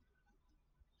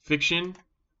fiction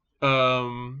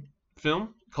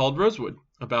film called Rosewood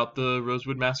about the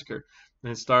Rosewood Massacre.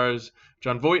 And it stars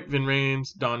Jon Voight, Ving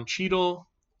Rhames, Don Cheadle,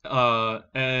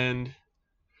 and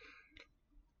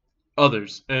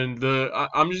others. And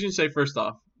I'm just going to say first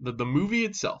off that the movie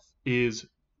itself is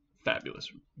fabulous.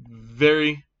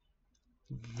 Very,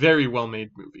 very well made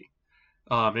movie.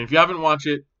 And if you haven't watched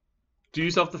it, do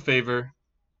yourself the favor.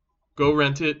 Go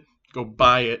rent it. Go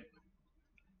buy it.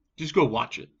 Just go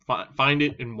watch it. Find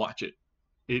it and watch it.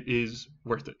 It is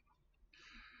worth it.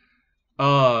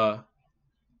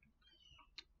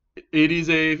 It is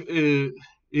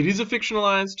a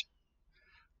fictionalized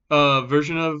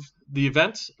version of the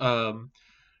events.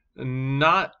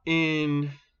 Not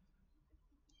in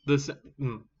this.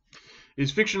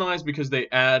 It's fictionalized because they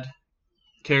add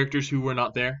characters who were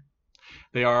not there.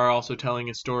 They are also telling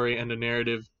a story and a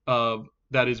narrative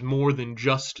that is more than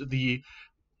just the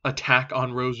attack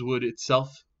on Rosewood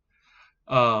itself.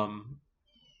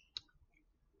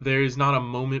 There is not a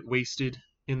moment wasted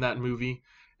in that movie,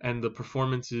 and the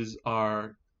performances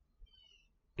are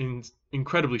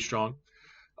incredibly strong.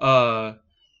 I've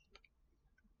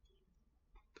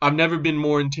never been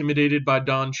more intimidated by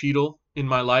Don Cheadle in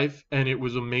my life, and it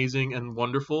was amazing and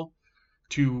wonderful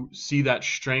to see that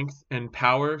strength and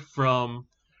power from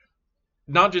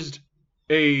not just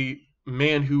a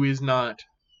man who is not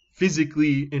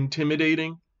physically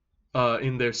intimidating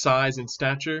in their size and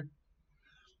stature,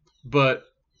 but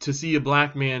to see a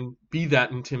black man be that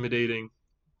intimidating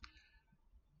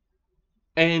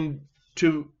and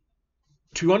to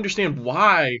understand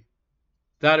why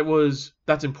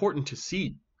that's important to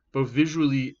see both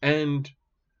visually and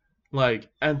like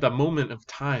at the moment of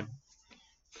time.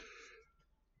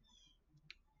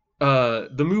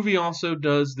 The movie also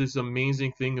does this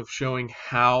amazing thing of showing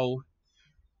how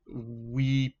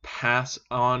we pass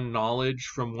on knowledge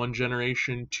from one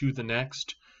generation to the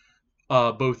next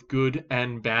both good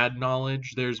and bad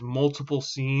knowledge. There's multiple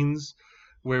scenes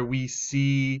where we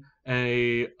see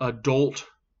a adult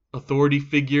authority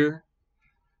figure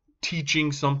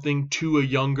teaching something to a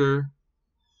younger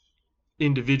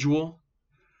individual.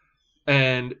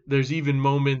 And there's even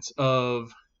moments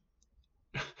of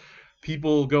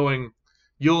people going,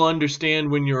 "You'll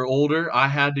understand when you're older. I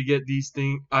had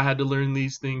to learn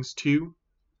these things too,"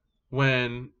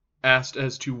 when asked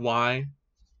as to why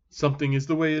something is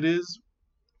the way it is.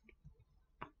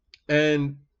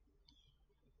 And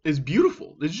it's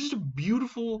beautiful. It's just a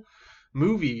beautiful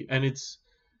movie, and it's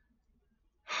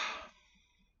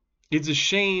a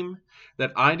shame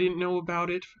that I didn't know about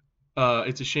it.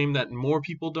 It's a shame that more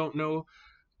people don't know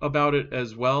about it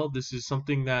as well. This is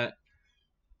something that,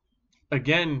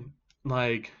 again,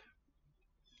 like,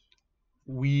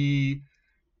 we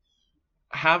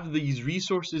have these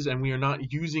resources and we are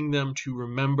not using them to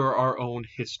remember our own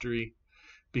history,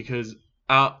 because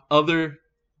other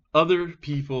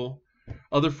people,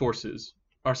 other forces,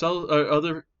 ourselves,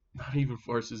 other, not even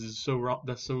forces is so wrong.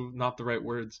 That's so not the right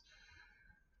words.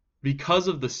 Because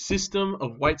of the system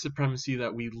of white supremacy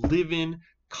that we live in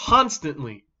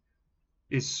constantly,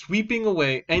 is sweeping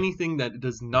away anything that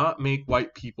does not make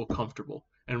white people comfortable.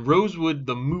 And Rosewood,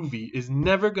 the movie, is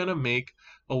never going to make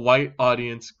a white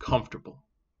audience comfortable.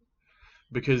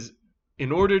 Because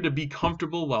in order to be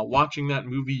comfortable while watching that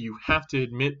movie, you have to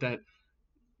admit that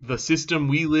the system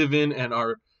we live in and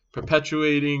are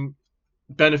perpetuating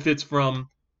benefits from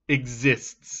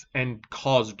exists and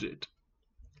caused it.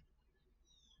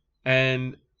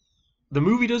 And the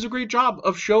movie does a great job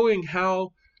of showing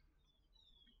how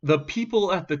the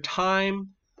people at the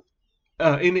time,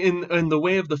 in the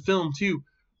way of the film too,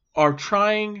 are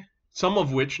trying, some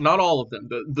of which, not all of them,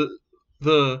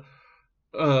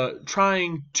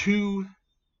 trying to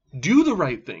do the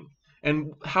right thing,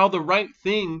 and how the right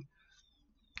thing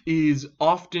is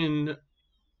often,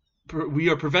 we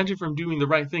are prevented from doing the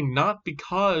right thing, not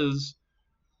because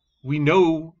we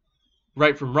know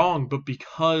right from wrong, but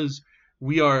because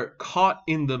we are caught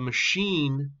in the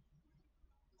machine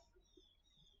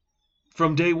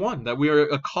from day one, that we are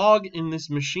a cog in this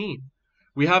machine.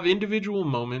 We have individual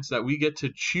moments that we get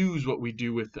to choose what we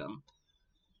do with them.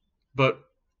 But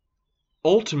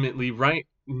ultimately, right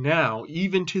now,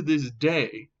 even to this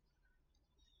day,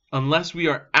 unless we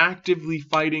are actively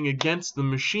fighting against the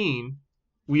machine,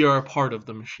 we are a part of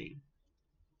the machine.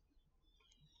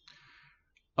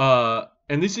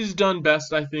 And this is done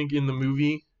best, I think, in the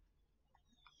movie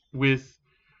with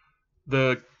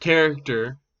the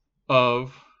character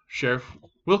of Sheriff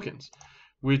Wilkins,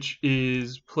 which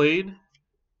is played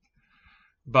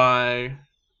by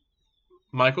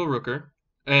Michael Rooker,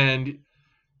 and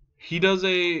he does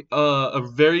a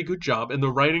very good job, and the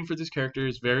writing for this character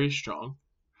is very strong,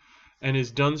 and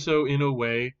is done so in a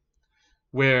way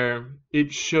where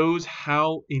it shows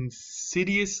how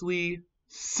insidiously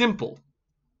simple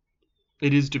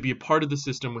it is to be a part of the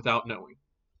system without knowing.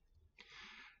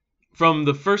 From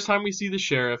the first time we see the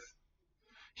sheriff,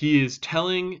 he is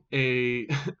telling a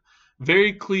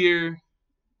very clear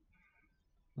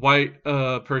white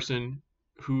person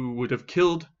who would have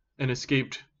killed an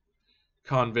escaped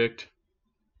convict,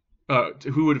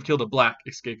 who would have killed a black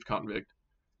escaped convict,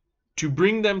 to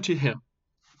bring them to him.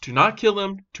 To not kill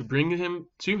him, to bring him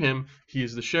to him. He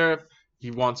is the sheriff. He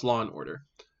wants law and order.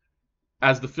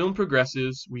 As the film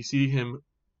progresses, we see him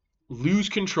lose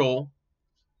control,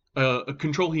 a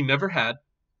control he never had.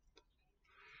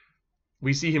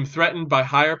 We see him threatened by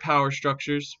higher power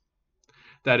structures,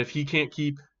 that if he can't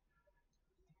keep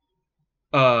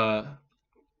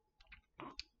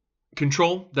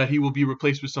control, that he will be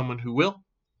replaced with someone who will.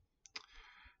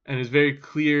 And it's very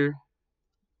clear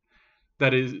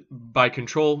that is, by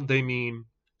control, they mean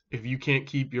if you can't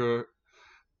keep your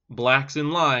blacks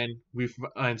in line, we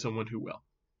find someone who will.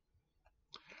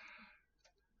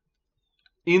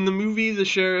 In the movie, the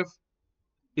sheriff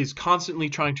is constantly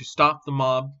trying to stop the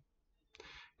mob,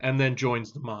 and then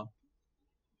joins the mob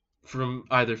from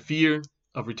either fear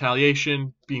of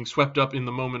retaliation, being swept up in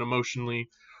the moment emotionally,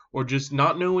 or just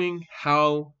not knowing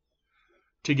how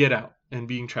to get out and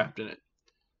being trapped in it.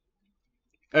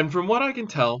 And from what I can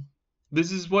tell,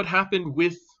 this is what happened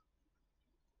with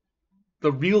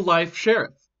the real life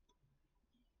sheriff.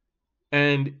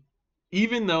 And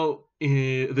even though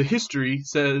the history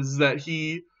says that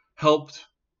he helped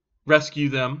rescue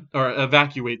them or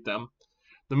evacuate them,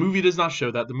 the movie does not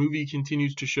show that. The movie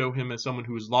continues to show him as someone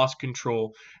who has lost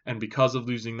control, and because of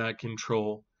losing that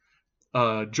control,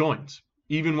 joins.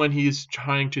 Even when he is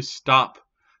trying to stop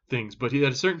things. But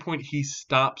at a certain point, he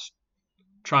stops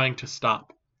trying to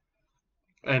stop.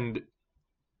 And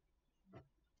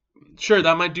sure,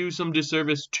 that might do some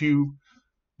disservice to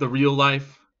the real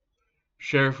life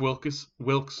Sheriff Wilkes,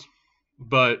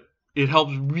 but it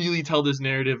helps really tell this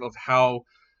narrative of how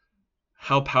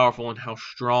powerful and how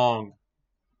strong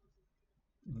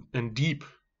and deep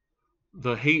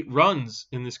the hate runs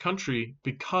in this country,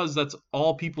 because that's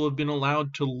all people have been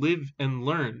allowed to live and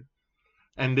learn.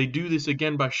 And they do this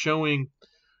again by showing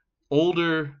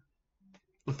older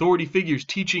authority figures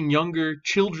teaching younger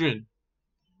children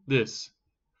this.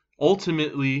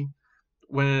 Ultimately,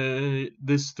 when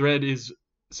this thread is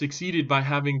succeeded by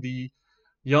having the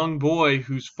young boy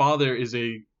whose father is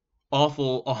a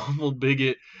awful, awful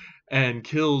bigot and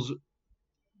kills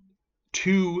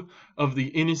two of the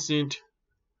innocent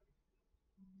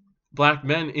black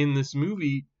men in this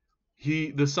movie,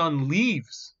 the son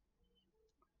leaves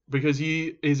because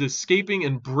he is escaping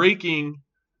and breaking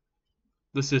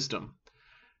the system.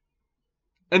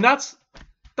 And that's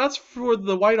for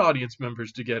the white audience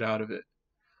members to get out of it.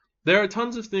 There are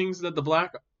tons of things that the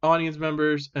black audience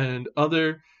members and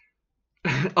other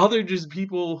just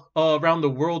people around the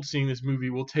world seeing this movie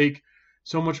will take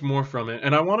so much more from it.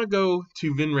 And I want to go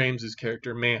to Ving Rhames'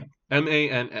 character, Mann.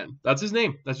 Mann. That's his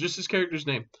name. That's just his character's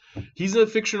name. He's a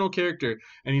fictional character,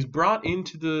 and he's brought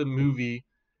into the movie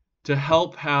to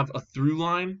help have a through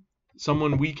line,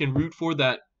 someone we can root for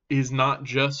that is not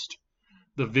just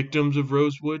the victims of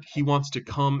Rosewood. He wants to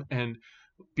come and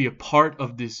be a part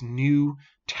of this new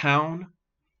town.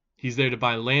 He's there to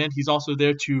buy land. He's also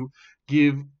there to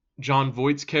give Jon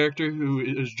Voight's character, who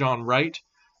is John Wright,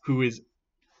 who is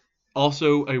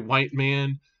also a white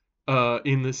man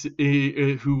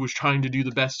who was trying to do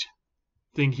the best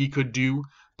thing he could do,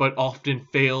 but often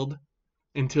failed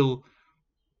until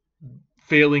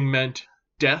failing meant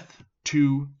death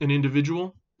to an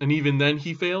individual. And even then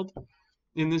he failed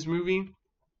in this movie.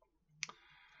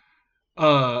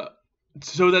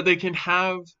 So that they can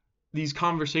have these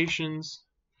conversations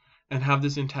and have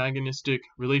this antagonistic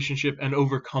relationship and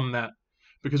overcome that.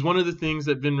 Because one of the things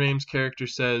that Ving Rhames' character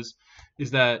says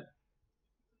is that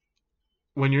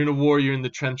when you're in a war, you're in the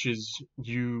trenches,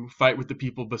 you fight with the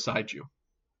people beside you.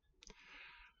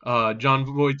 Jon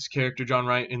Voight's character, John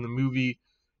Wright, in the movie,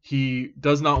 he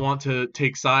does not want to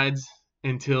take sides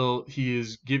until he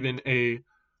is given a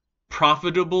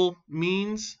profitable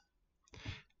means.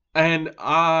 And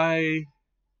I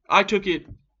took it,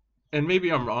 and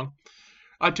maybe I'm wrong,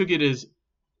 I took it as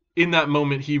in that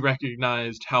moment he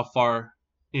recognized how far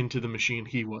into the machine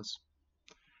he was.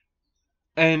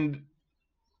 And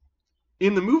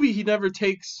in the movie, he never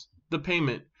takes the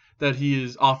payment that he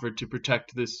is offered to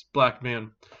protect this black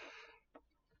man.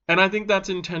 And I think that's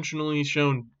intentionally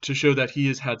shown to show that he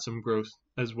has had some growth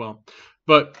as well.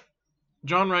 But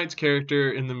John Wright's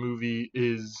character in the movie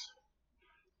is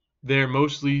there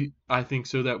mostly, I think,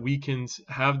 so that we can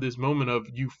have this moment of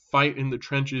you fight in the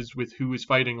trenches with who is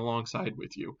fighting alongside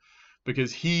with you.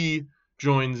 Because he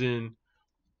joins in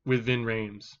with Ving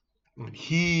Rhames. And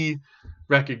he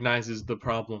recognizes the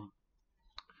problem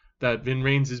that Ving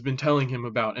Rhames has been telling him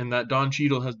about, and that Don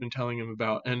Cheadle has been telling him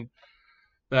about, and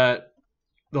that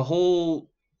the whole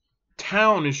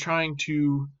town is trying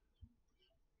to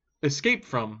escape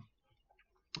from.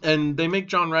 And they make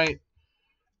John Wright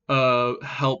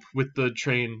help with the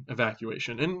train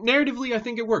evacuation. And narratively, I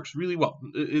think it works really well.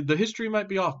 The history might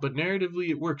be off, but narratively,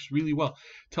 it works really well.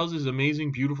 It tells this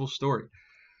amazing, beautiful story.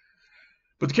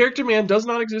 But the character Mann does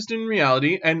not exist in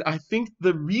reality, and I think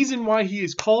the reason why he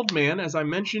is called Mann, as I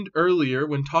mentioned earlier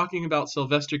when talking about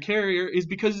Sylvester Carrier, is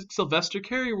because Sylvester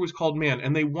Carrier was called Mann,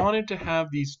 and they wanted to have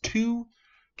these two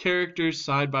characters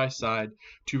side by side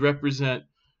to represent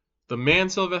the man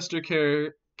Sylvester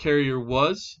Carrier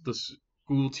was, the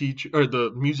school teacher, or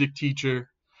the music teacher,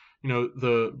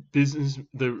 the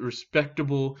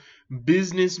respectable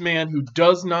businessman who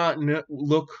does not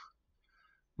look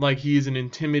like he is an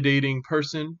intimidating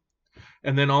person,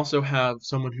 and then also have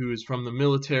someone who is from the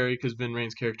military, because Ving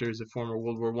Rhames' character is a former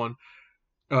World War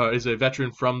I, is a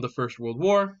veteran from the First World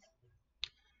War,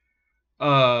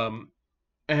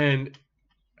 and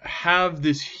have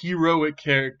this heroic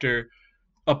character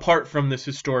apart from this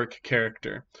historic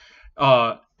character.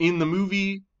 In the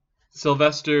movie,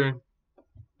 Sylvester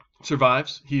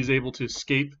survives. He is able to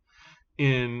escape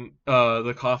in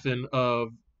the coffin of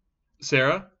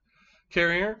Sarah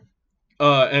Carrier,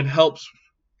 and helps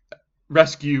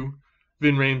rescue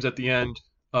Ving Rhames at the end,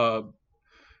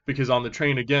 because on the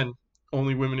train, again,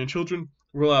 only women and children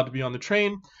were allowed to be on the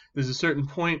train. There's a certain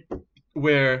point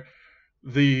where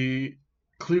the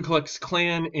Ku Klux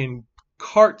Klan in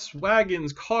carts,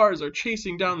 wagons, cars are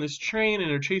chasing down this train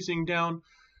and are chasing down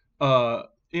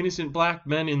innocent black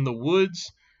men in the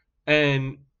woods,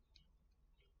 and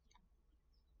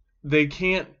they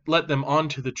can't let them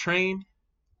onto the train,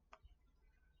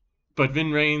 but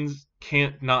Vin Rames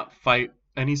can't not fight,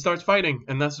 and he starts fighting,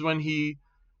 and that's when him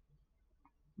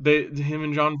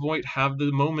and Jon Voight have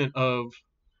the moment of,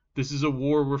 this is a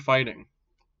war we're fighting.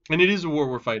 And it is a war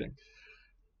we're fighting.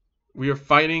 We are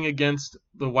fighting against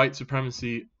the white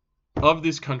supremacy of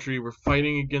this country. We're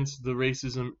fighting against the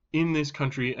racism in this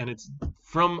country, and it's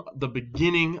from the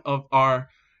beginning of our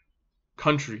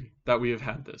country that we have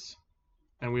had this,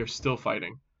 and we are still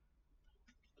fighting.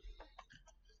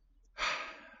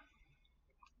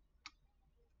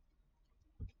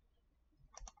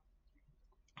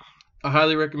 I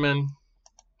highly recommend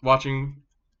watching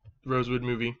the Rosewood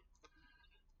movie.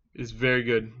 It's very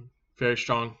good, very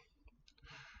strong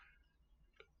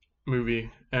movie,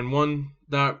 and one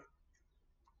that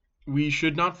we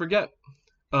should not forget,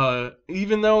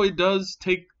 even though it does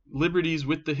take liberties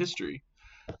with the history.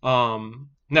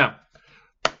 Now,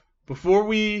 before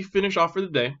we finish off for the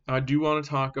day, I do want to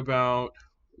talk about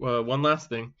one last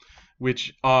thing,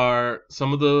 which are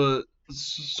some of the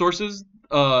sources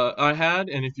I had,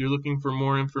 and if you're looking for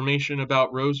more information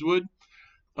about Rosewood,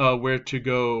 where to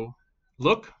go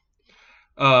look.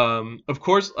 Of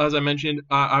course, as I mentioned,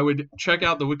 I would check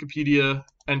out the Wikipedia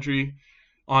entry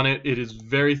on it. It is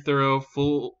very thorough,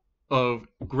 full of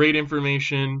great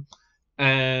information,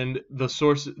 and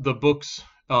the books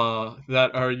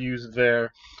that are used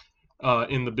there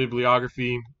in the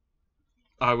bibliography,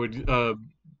 all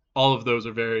of those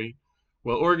are very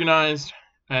well organized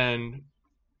and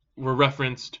were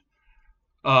referenced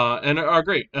and are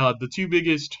great. The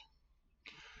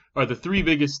three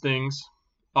biggest things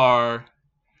are,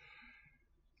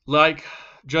 like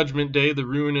Judgment Day, The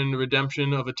Ruin and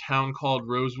Redemption of a Town Called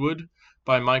Rosewood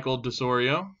by Michael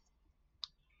DeSorio.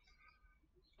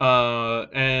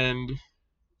 And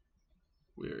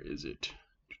where is it?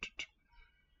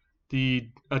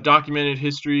 A documented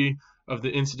history of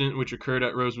the incident which occurred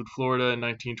at Rosewood, Florida in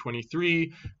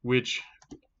 1923, which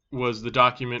was the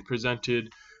document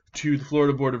presented to the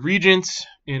Florida Board of Regents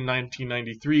in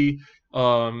 1993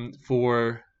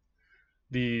 for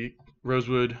the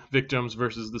Rosewood victims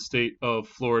versus the state of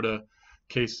Florida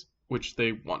case, which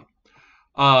they won.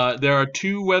 There are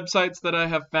two websites that I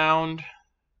have found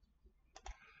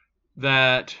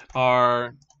that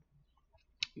are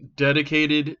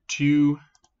dedicated to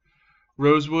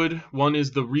Rosewood. One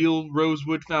is the Real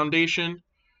Rosewood Foundation,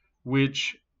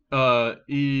 which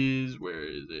is, where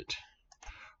is it?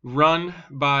 Run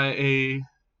by a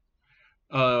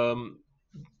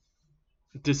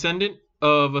descendant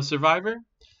of a survivor.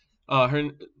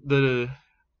 The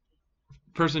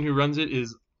person who runs it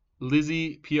is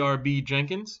Lizzie PRB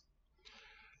Jenkins,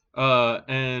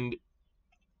 and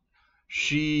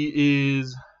she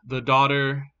is the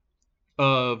daughter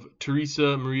of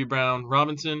Teresa Marie Brown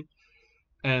Robinson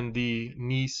and the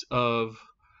niece of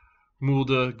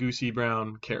Mulda Goosey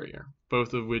Brown Carrier,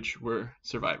 both of which were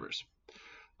survivors.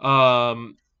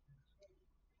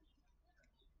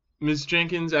 Ms.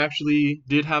 Jenkins actually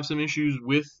did have some issues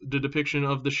with the depiction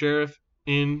of the sheriff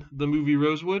in the movie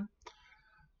Rosewood,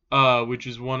 which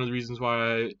is one of the reasons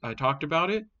why I talked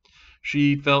about it.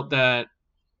 She felt that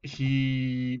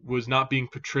he was not being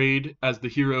portrayed as the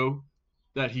hero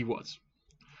that he was.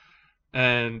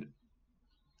 And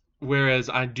whereas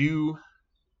I do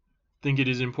think it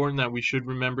is important that we should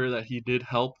remember that he did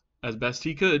help as best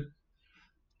he could,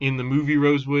 in the movie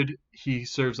Rosewood, he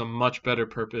serves a much better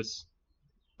purpose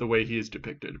the way he is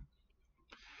depicted.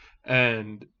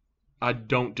 And I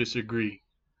don't disagree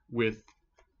with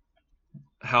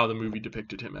how the movie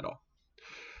depicted him at all.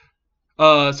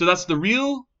 So that's the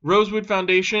Real Rosewood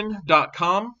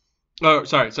Foundation.com.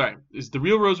 Sorry. It's the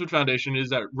Real Rosewood Foundation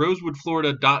is at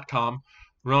rosewoodflorida.com,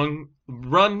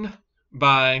 run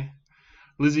by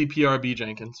Lizzie PRB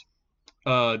Jenkins,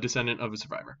 descendant of a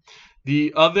survivor.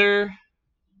 The other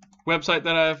website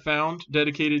that I have found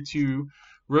dedicated to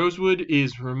Rosewood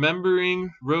is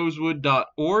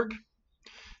rememberingrosewood.org.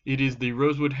 It is the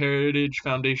Rosewood Heritage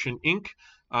Foundation, Inc.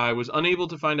 I was unable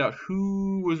to find out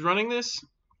who was running this.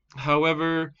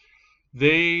 However,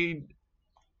 one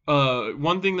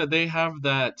thing that they have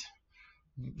that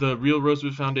the Real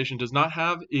Rosewood Foundation does not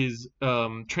have is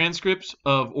transcripts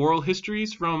of oral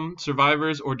histories from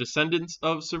survivors or descendants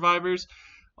of survivors,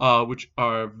 which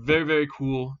are very, very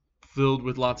cool, filled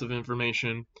with lots of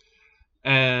information.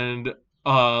 And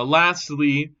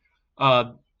lastly,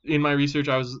 in my research,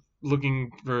 I was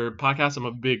looking for podcasts. I'm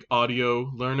a big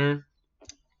audio learner.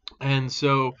 And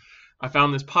so I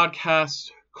found this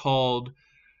podcast called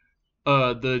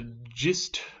The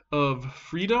Gist of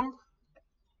Freedom.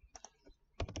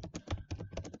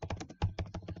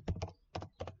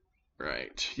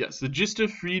 Right. The Gist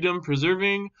of Freedom: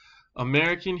 Preserving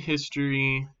American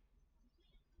History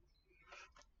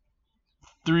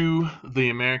Through the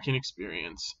American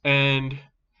Experience. And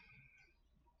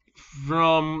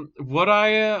from what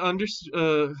I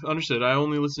understood, I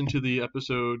only listened to the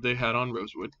episode they had on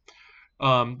Rosewood,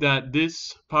 that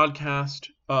this podcast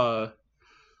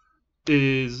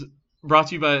is brought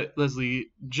to you by Leslie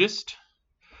Gist,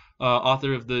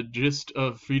 author of The Gist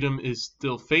of Freedom is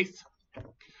Still Faith,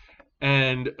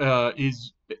 and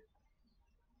is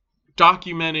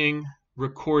documenting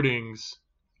recordings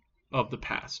of the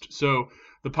past. So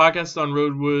the podcast on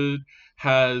Rosewood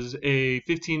has a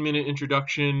 15-minute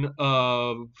introduction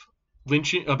of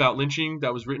about lynching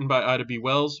that was written by Ida B.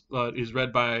 Wells, but is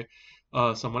read by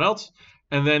someone else.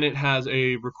 And then it has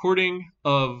a recording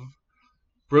of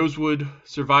Rosewood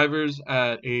survivors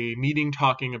at a meeting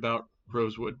talking about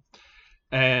Rosewood.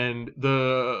 And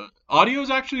the audio is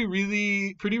actually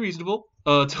really pretty reasonable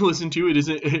to listen to. It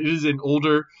is an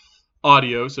older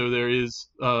audio, so there is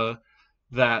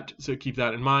that, so keep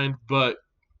that in mind. But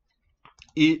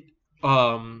it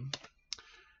was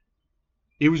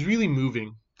really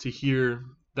moving to hear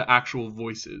the actual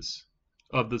voices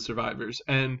of the survivors,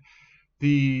 and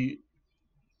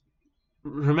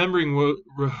remembering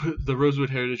the Rosewood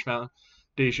Heritage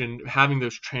Foundation having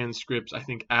those transcripts, I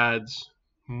think, adds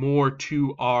more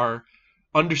to our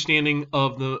understanding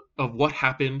of what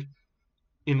happened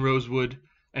in Rosewood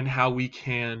and how we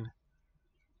can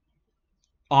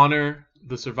honor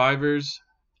the survivors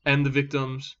and the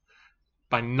victims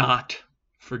by not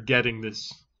forgetting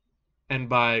this, and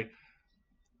by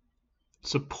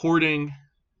supporting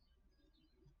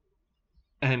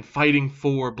and fighting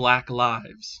for Black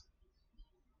lives.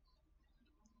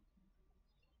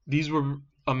 These were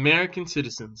American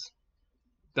citizens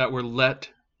that were let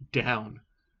down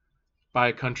by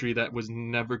a country that was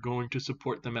never going to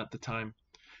support them at the time.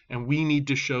 And we need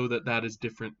to show that that is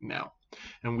different now.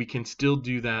 And we can still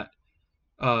do that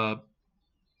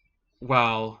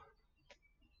while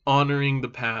honoring the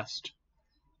past.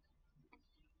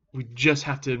 We just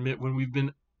have to admit when we've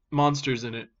been monsters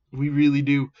in it. We really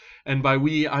do. And by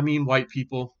we, I mean white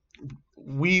people.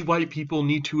 We white people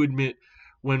need to admit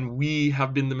when we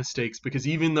have been the mistakes, because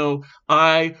even though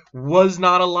I was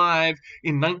not alive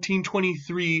in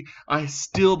 1923, I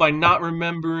still, by not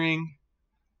remembering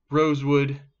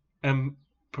Rosewood, am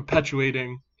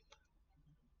perpetuating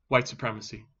white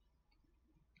supremacy.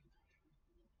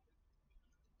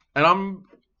 And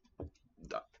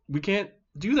we can't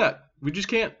do that. We just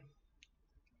can't.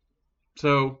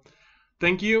 So,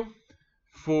 thank you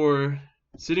for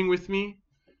sitting with me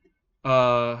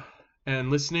and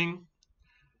listening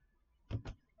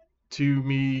to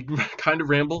me kind of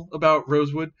ramble about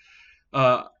Rosewood.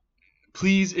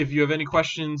 Please, if you have any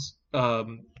questions,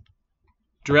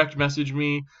 direct message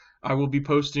me. I will be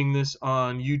posting this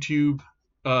on YouTube,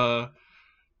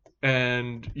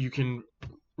 and you can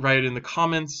write in the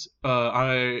comments.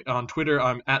 On Twitter,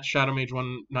 I'm at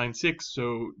ShadowMage196,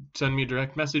 so send me a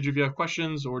direct message if you have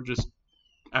questions, or just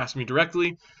ask me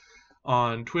directly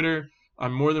on Twitter.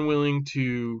 I'm more than willing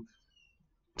to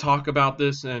talk about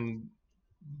this and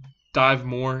dive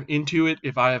more into it.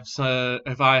 If I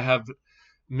have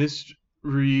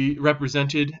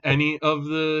misrepresented any of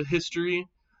the history,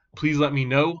 please let me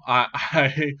know.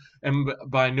 I am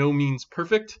by no means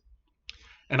perfect,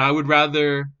 and I would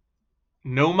rather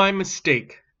know my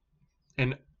mistake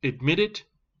and admit it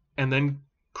and then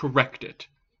correct it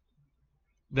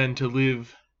than to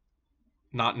live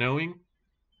not knowing,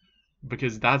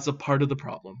 because that's a part of the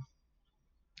problem.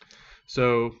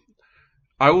 So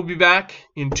I will be back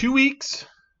in 2 weeks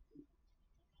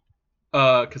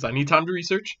because I need time to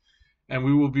research, and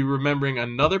we will be remembering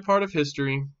another part of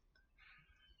history.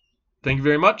 Thank you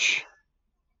very much,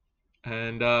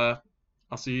 and I'll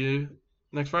see you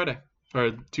next Friday,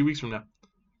 or 2 weeks from now.